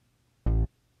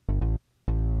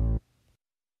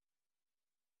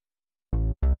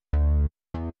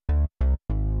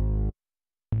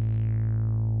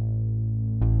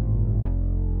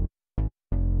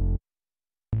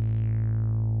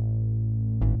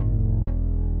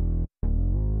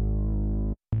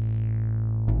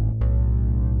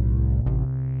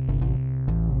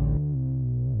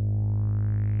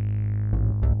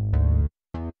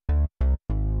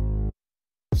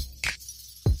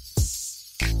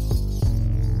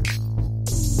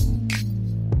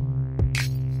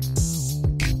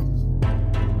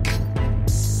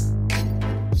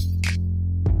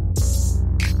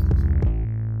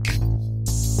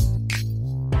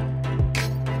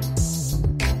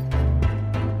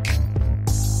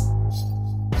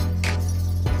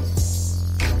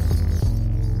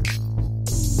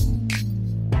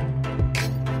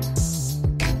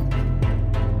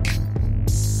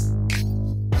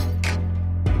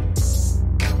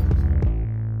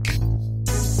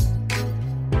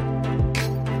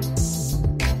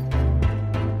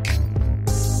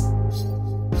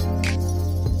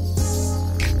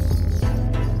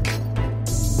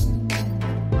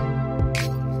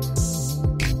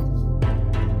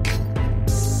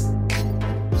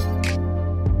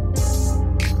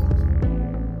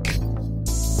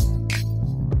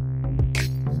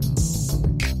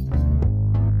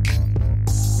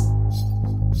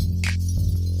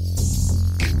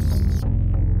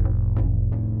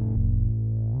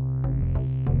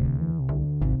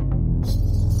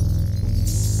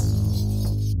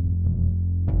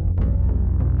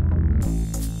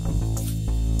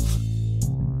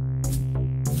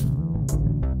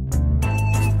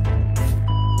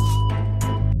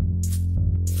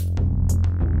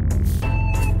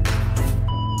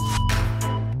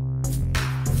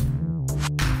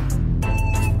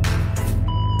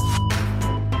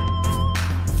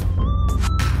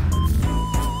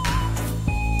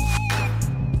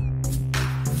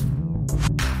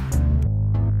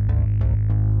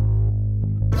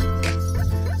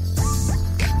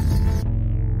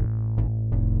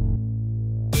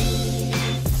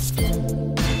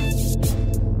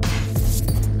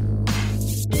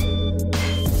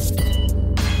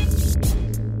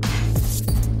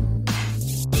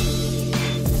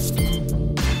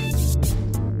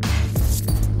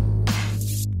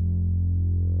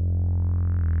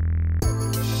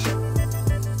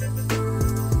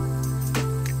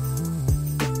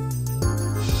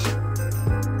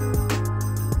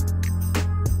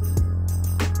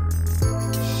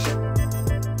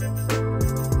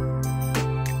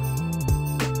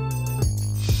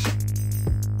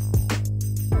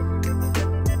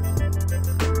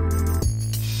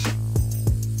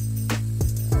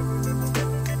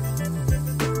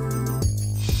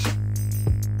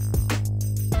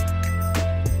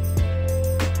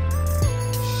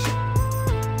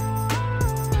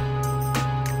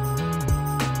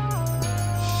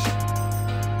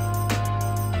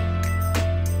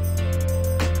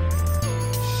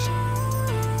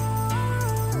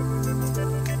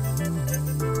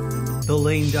 The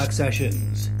lame duck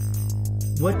sessions.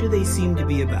 What do they seem to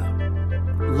be about?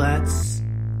 Let's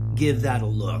give that a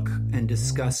look and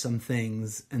discuss some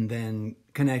things and then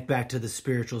connect back to the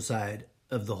spiritual side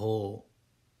of the whole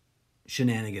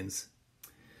shenanigans,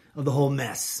 of the whole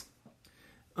mess.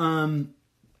 Trump,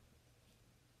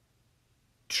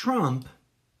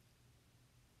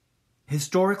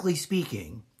 historically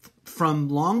speaking, from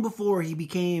long before he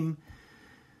became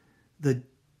the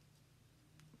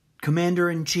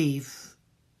commander-in-chief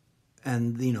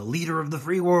and, leader of the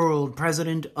free world,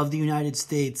 president of the United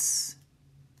States,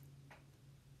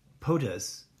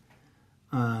 POTUS,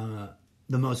 the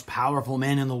most powerful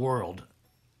man in the world,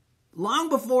 long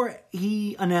before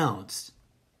he announced,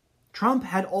 Trump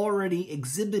had already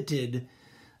exhibited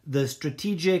the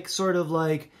strategic sort of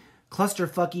like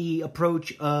clusterfucky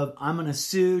approach of I'm going to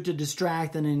sue to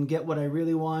distract and then get what I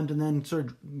really want and then sort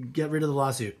of get rid of the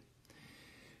lawsuit.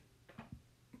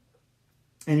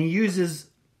 And he uses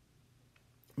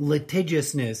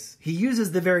litigiousness. He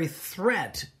uses the very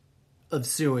threat of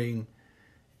suing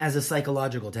as a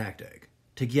psychological tactic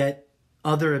to get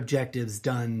other objectives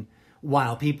done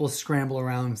while people scramble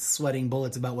around sweating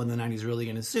bullets about whether or not he's really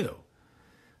going to sue.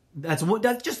 That's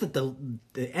just at the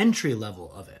entry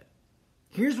level of it.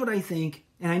 Here's what I think,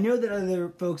 and I know that other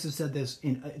folks have said this.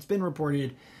 It's been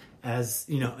reported as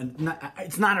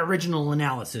it's not original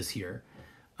analysis here,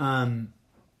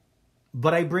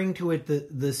 but I bring to it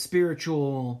the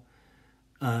spiritual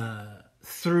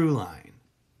through line.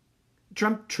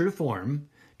 Trump,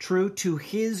 true to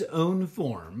his own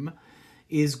form,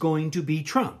 is going to be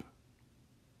Trump,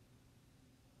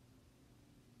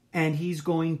 and he's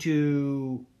going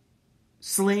to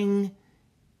sling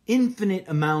infinite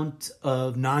amount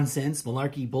of nonsense,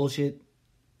 malarkey, bullshit,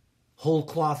 whole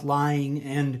cloth lying,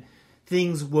 and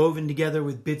things woven together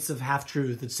with bits of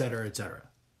half-truth, etc., etc.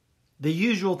 The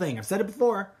usual thing. I've said it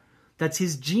before. That's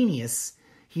his genius.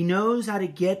 He knows how to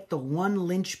get the one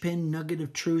linchpin nugget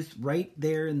of truth right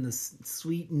there in the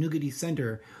sweet nougaty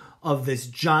center of this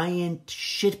giant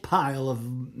shit pile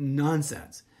of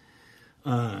nonsense.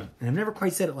 And I've never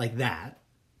quite said it like that.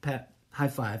 Pat, high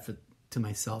five to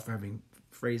myself for having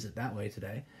phrased it that way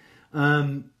today.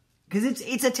 Because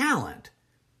it's a talent.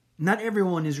 Not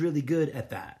everyone is really good at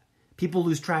that. People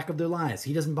lose track of their lies.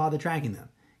 He doesn't bother tracking them.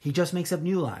 He just makes up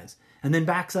new lies and then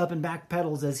backs up and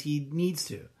backpedals as he needs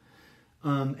to.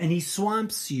 And he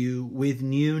swamps you with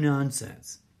new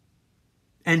nonsense.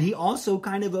 And he also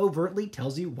kind of overtly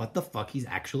tells you what the fuck he's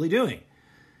actually doing,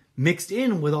 mixed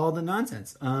in with all the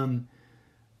nonsense.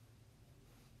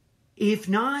 If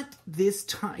not this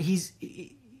time,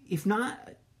 if not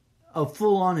a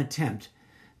full-on attempt,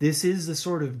 this is the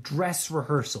sort of dress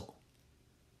rehearsal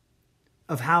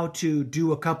of how to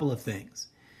do a couple of things.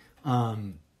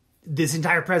 This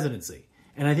entire presidency.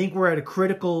 And I think we're at a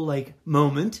critical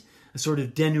moment, a sort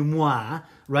of denouement,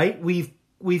 right?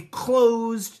 We've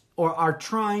closed or are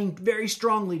trying very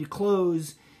strongly to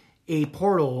close a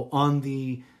portal on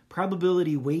the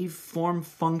probability waveform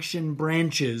function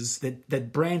branches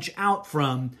that branch out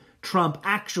from Trump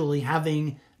actually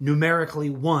having numerically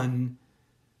won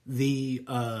the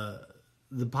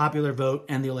popular vote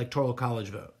and the electoral college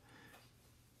vote.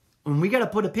 And we got to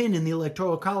put a pin in the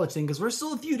electoral college thing because we're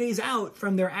still a few days out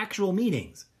from their actual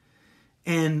meetings.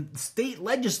 And state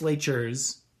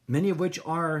legislatures, many of which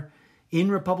are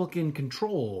in Republican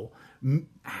control,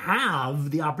 have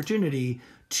the opportunity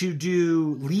to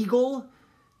do legal,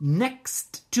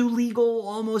 next to legal,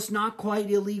 almost not quite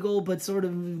illegal, but sort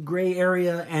of gray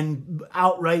area and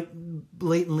outright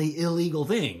blatantly illegal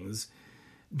things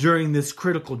during this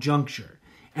critical juncture.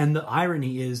 And the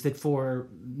irony is that for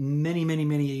many, many,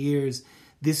 many years,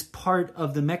 this part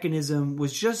of the mechanism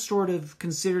was just sort of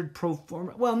considered pro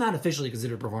forma. Well, not officially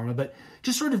considered pro forma, but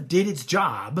just sort of did its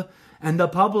job. And the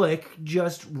public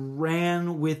just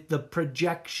ran with the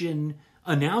projection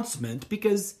announcement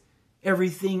because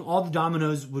everything, all the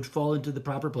dominoes would fall into the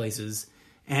proper places.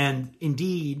 And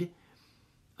indeed,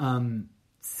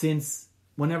 since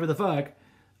whenever the fuck,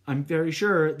 I'm very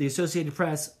sure the Associated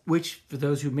Press, which for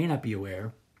those who may not be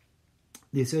aware,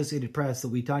 the Associated Press that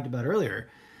we talked about earlier,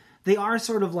 they are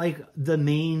sort of like the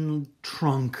main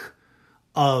trunk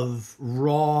of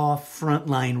raw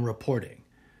frontline reporting.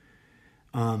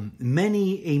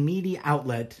 Many a media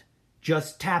outlet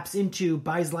just taps into,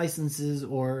 buys licenses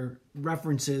or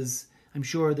references. I'm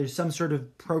sure there's some sort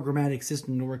of programmatic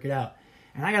system to work it out.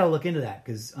 And I got to look into that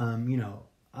because,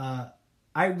 I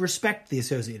respect the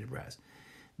Associated Press.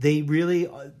 They really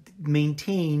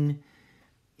maintain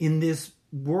in this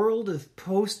world of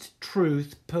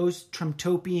post-truth,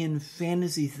 post-Trumtopian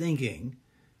fantasy thinking,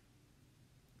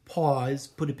 pause,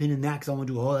 put a pin in that, because I want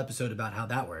to do a whole episode about how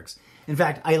that works. In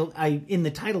fact, I in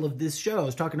the title of this show, I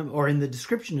was talking about, or in the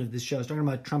description of this show, I was talking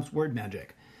about Trump's word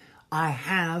magic. I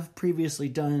have previously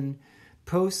done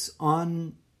posts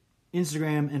on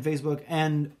Instagram and Facebook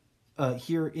and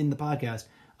here in the podcast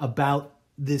about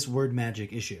this word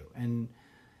magic issue. And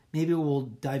maybe we'll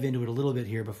dive into it a little bit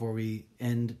here before we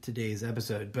end today's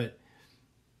episode. But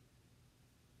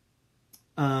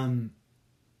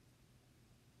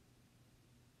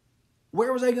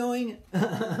where was I going?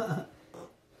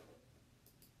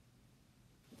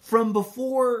 From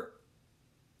before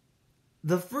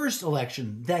the first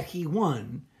election that he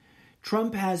won,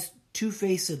 Trump has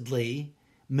two-facedly,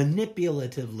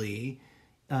 manipulatively,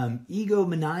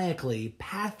 egomaniacally,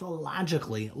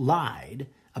 pathologically lied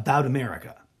about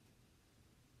America,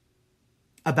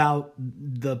 about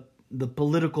the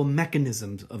political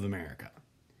mechanisms of America.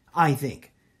 I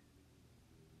think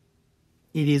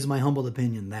it is my humble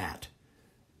opinion that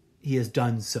he has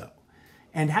done so.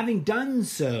 And having done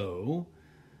so,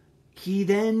 he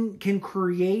then can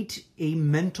create a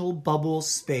mental bubble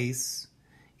space,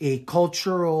 a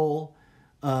cultural,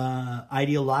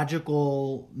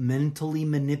 ideological, mentally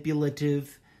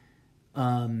manipulative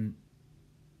fan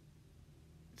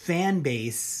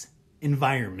base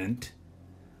environment,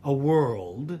 a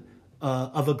world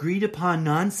of agreed upon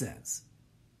nonsense,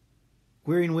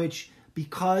 wherein which,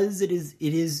 because it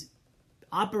is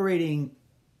operating,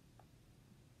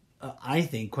 I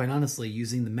think, quite honestly,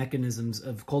 using the mechanisms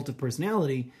of cult of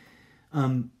personality,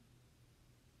 and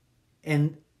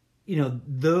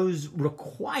those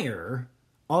require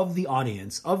of the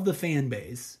audience, of the fan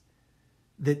base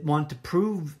that want to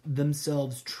prove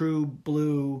themselves true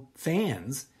blue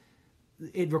fans,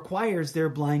 it requires their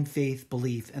blind faith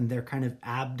belief and their kind of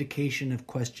abdication of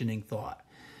questioning thought,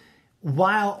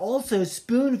 while also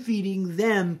spoon-feeding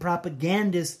them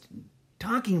propagandist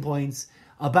talking points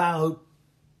about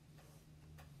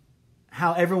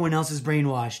how everyone else is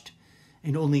brainwashed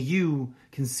and only you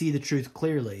can see the truth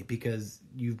clearly because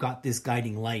you've got this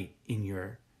guiding light in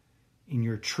your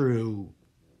true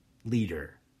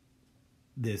leader,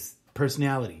 this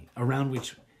personality around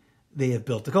which they have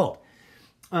built a cult.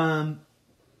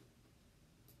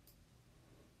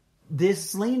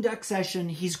 This lame duck session,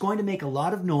 he's going to make a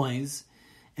lot of noise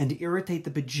and irritate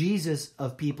the bejesus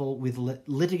of people with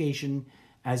litigation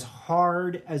as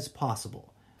hard as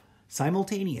possible.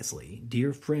 Simultaneously,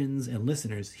 dear friends and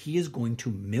listeners, he is going to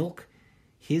milk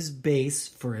his base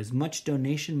for as much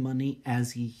donation money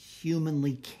as he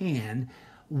humanly can,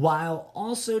 while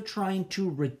also trying to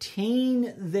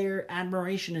retain their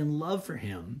admiration and love for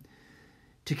him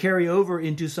to carry over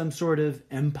into some sort of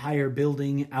empire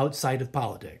building outside of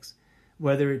politics.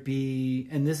 Whether it be,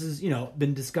 and this has,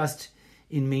 been discussed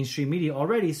in mainstream media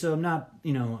already, so I'm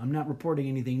not reporting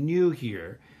anything new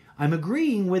here. I'm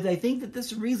agreeing with, I think, that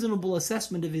this reasonable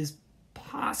assessment of his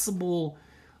possible,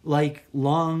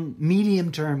 long,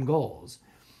 medium-term goals.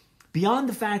 Beyond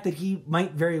the fact that he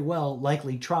might very well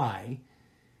likely try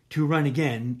to run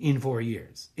again in 4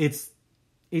 years. It's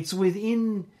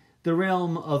within the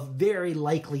realm of very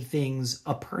likely things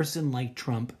a person like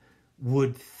Trump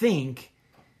would think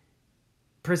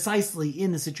precisely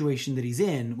in the situation that he's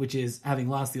in, which is having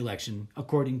lost the election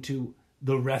according to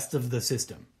the rest of the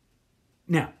system.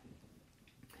 Now,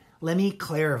 let me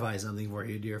clarify something for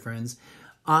you, dear friends.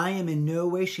 I am in no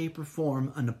way, shape, or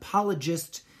form an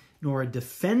apologist nor a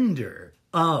defender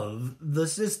of the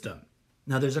system.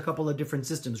 Now, there's a couple of different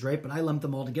systems, right? But I lump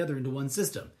them all together into one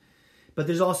system. But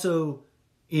there's also,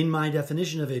 in my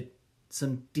definition of it,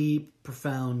 some deep,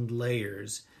 profound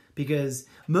layers. Because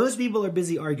most people are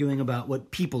busy arguing about what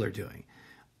people are doing.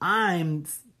 I'm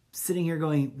sitting here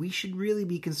going, we should really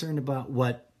be concerned about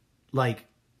what,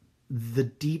 the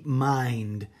deep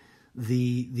mind,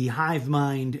 the hive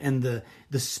mind, and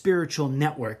the spiritual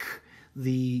network,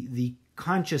 the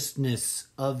consciousness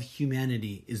of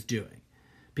humanity is doing.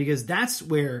 Because that's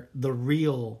where the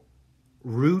real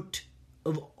root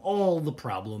of all the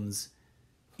problems,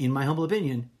 in my humble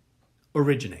opinion,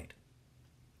 originate.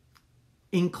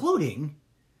 Including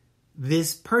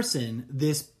this person,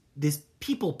 this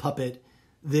people puppet,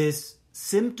 this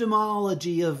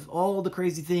symptomology of all the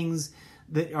crazy things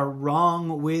that are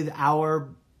wrong with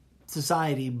our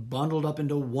society bundled up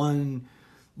into one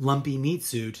lumpy meat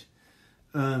suit.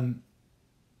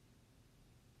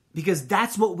 Because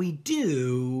that's what we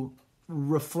do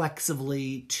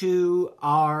reflexively to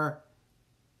our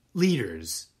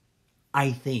leaders,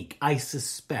 I think, I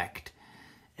suspect,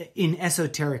 in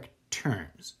esoteric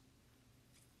terms.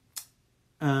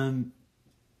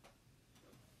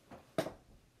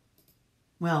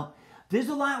 Well, there's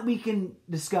a lot we can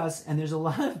discuss, and there's a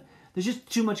lot there's just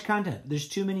too much content. There's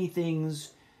too many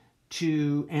things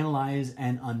to analyze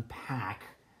and unpack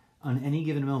on any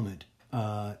given moment.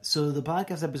 So the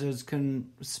podcast episodes can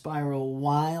spiral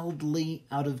wildly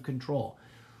out of control.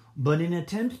 But in an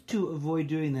attempt to avoid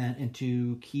doing that and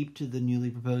to keep to the newly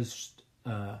proposed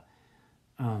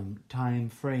time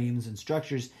frames and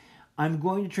structures, I'm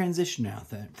going to transition now,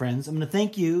 friends. I'm going to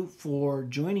thank you for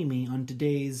joining me on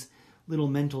today's little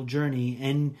mental journey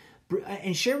and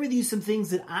share with you some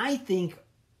things that I think,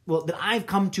 that I've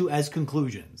come to as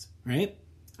conclusions, right?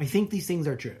 I think these things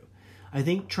are true. I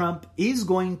think Trump is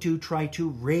going to try to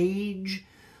rage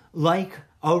like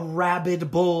a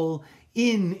rabid bull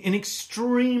in an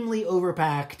extremely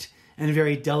overpacked and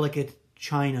very delicate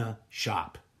china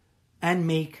shop and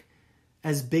make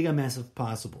as big a mess as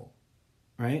possible,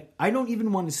 right? I don't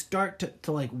even want to start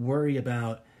to like worry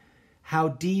about how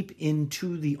deep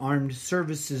into the armed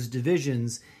services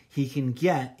divisions he can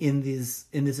get in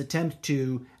this attempt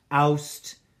to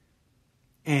oust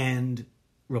and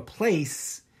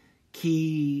replace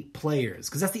key players.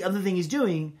 Because that's the other thing he's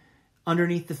doing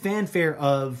underneath the fanfare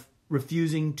of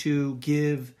refusing to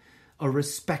give a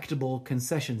respectable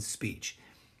concession speech.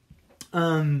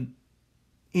 In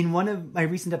one of my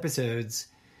recent episodes,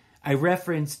 I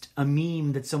referenced a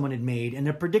meme that someone had made and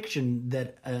a prediction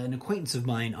that an acquaintance of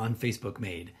mine on Facebook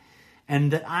made.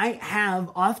 And that I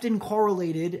have often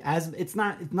correlated as it's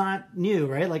not new,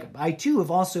 right? Like I too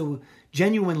have also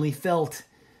genuinely felt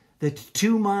that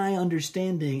to my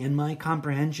understanding and my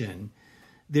comprehension,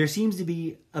 there seems to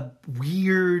be a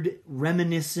weird,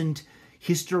 reminiscent,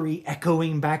 history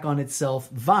echoing back on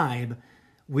itself vibe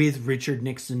with Richard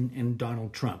Nixon and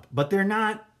Donald Trump. But they're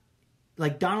not,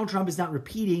 like Donald Trump is not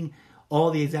repeating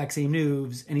all the exact same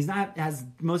moves, and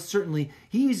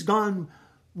he's gone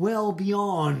well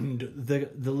beyond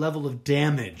the level of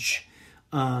damage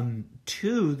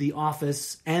to the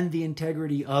office and the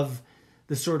integrity of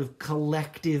the sort of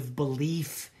collective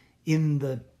belief in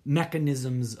the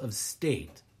mechanisms of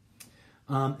state.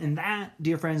 And that,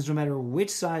 dear friends, no matter which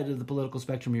side of the political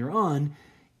spectrum you're on,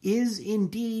 is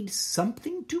indeed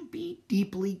something to be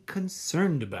deeply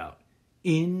concerned about,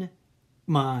 in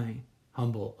my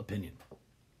humble opinion.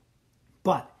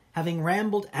 But having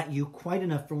rambled at you quite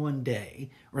enough for one day,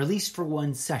 or at least for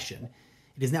one session,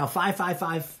 it is now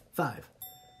 5:55.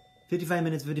 55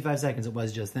 minutes, 55 seconds it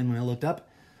was just then when I looked up.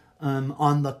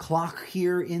 On the clock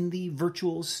here in the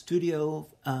virtual studio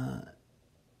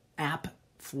app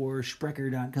for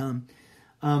Sprecher.com.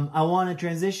 I want to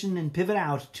transition and pivot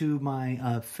out to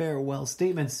my farewell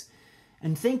statements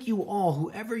and thank you all,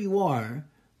 whoever you are,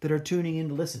 that are tuning in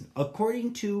to listen.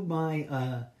 According to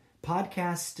my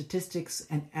podcast statistics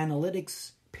and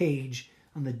analytics page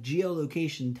on the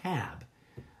geolocation tab,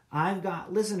 I've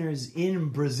got listeners in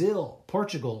Brazil,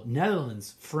 Portugal,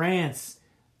 Netherlands, France,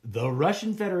 the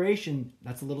Russian Federation,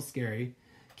 that's a little scary,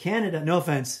 Canada, no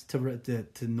offense to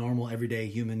normal everyday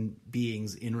human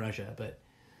beings in Russia, but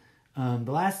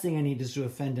the last thing I need is to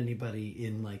offend anybody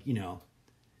in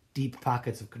deep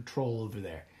pockets of control over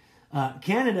there.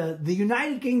 Canada, the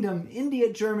United Kingdom,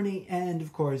 India, Germany, and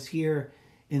of course here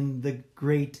in the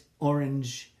great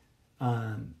orange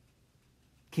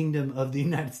kingdom of the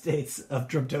United States of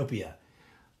Trumptopia.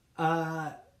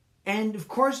 And of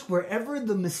course, wherever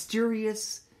the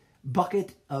mysterious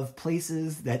bucket of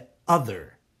places that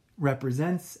other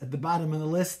represents at the bottom of the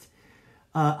list,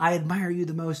 I admire you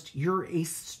the most. You're a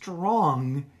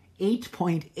strong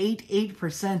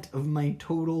 8.88% of my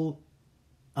total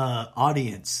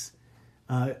audience.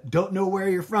 Don't know where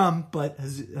you're from, but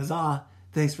huzzah,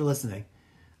 thanks for listening.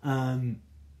 And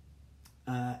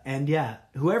yeah,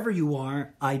 whoever you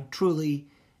are, I truly,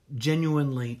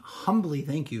 genuinely, humbly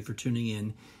thank you for tuning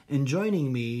in and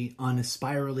joining me on a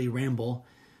spirally ramble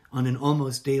on an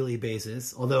almost daily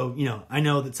basis. Although, I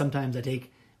know that sometimes I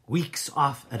take weeks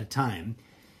off at a time.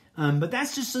 But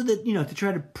that's just so that, to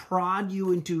try to prod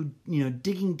you into,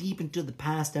 digging deep into the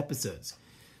past episodes.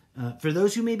 For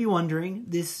those who may be wondering,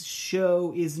 this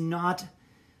show is not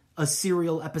a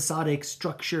serial, episodic,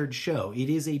 structured show. It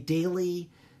is a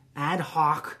daily, ad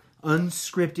hoc,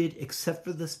 unscripted, except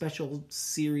for the special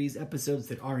series episodes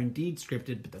that are indeed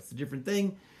scripted, but that's a different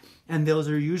thing. And those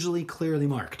are usually clearly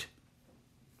marked.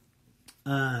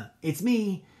 It's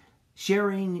me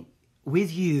sharing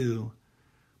with you,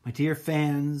 my dear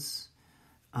fans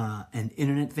and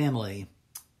internet family,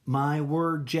 my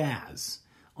word jazz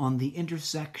on the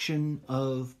intersection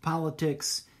of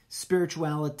politics,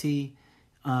 spirituality,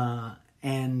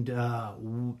 and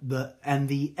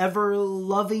the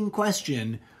ever-loving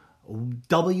question,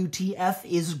 WTF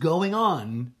is going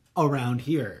on around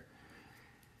here?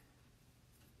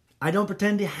 I don't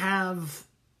pretend to have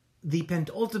the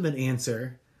penultimate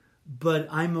answer, but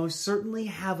I most certainly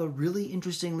have a really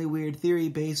interestingly weird theory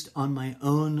based on my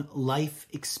own life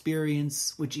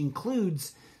experience, which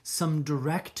includes some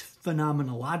direct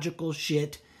phenomenological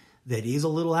shit that is a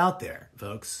little out there,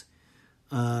 folks.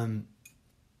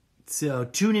 So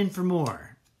tune in for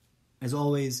more. As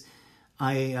always,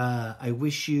 I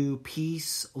wish you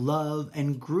peace, love,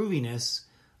 and grooviness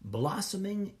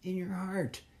blossoming in your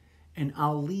heart. And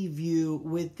I'll leave you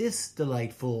with this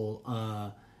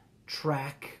delightful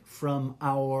track from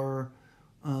our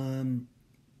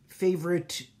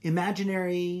favorite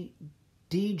imaginary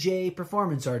DJ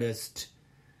performance artist,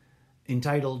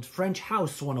 entitled French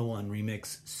House 101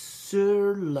 Remix,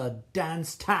 Sur la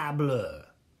Danse Table.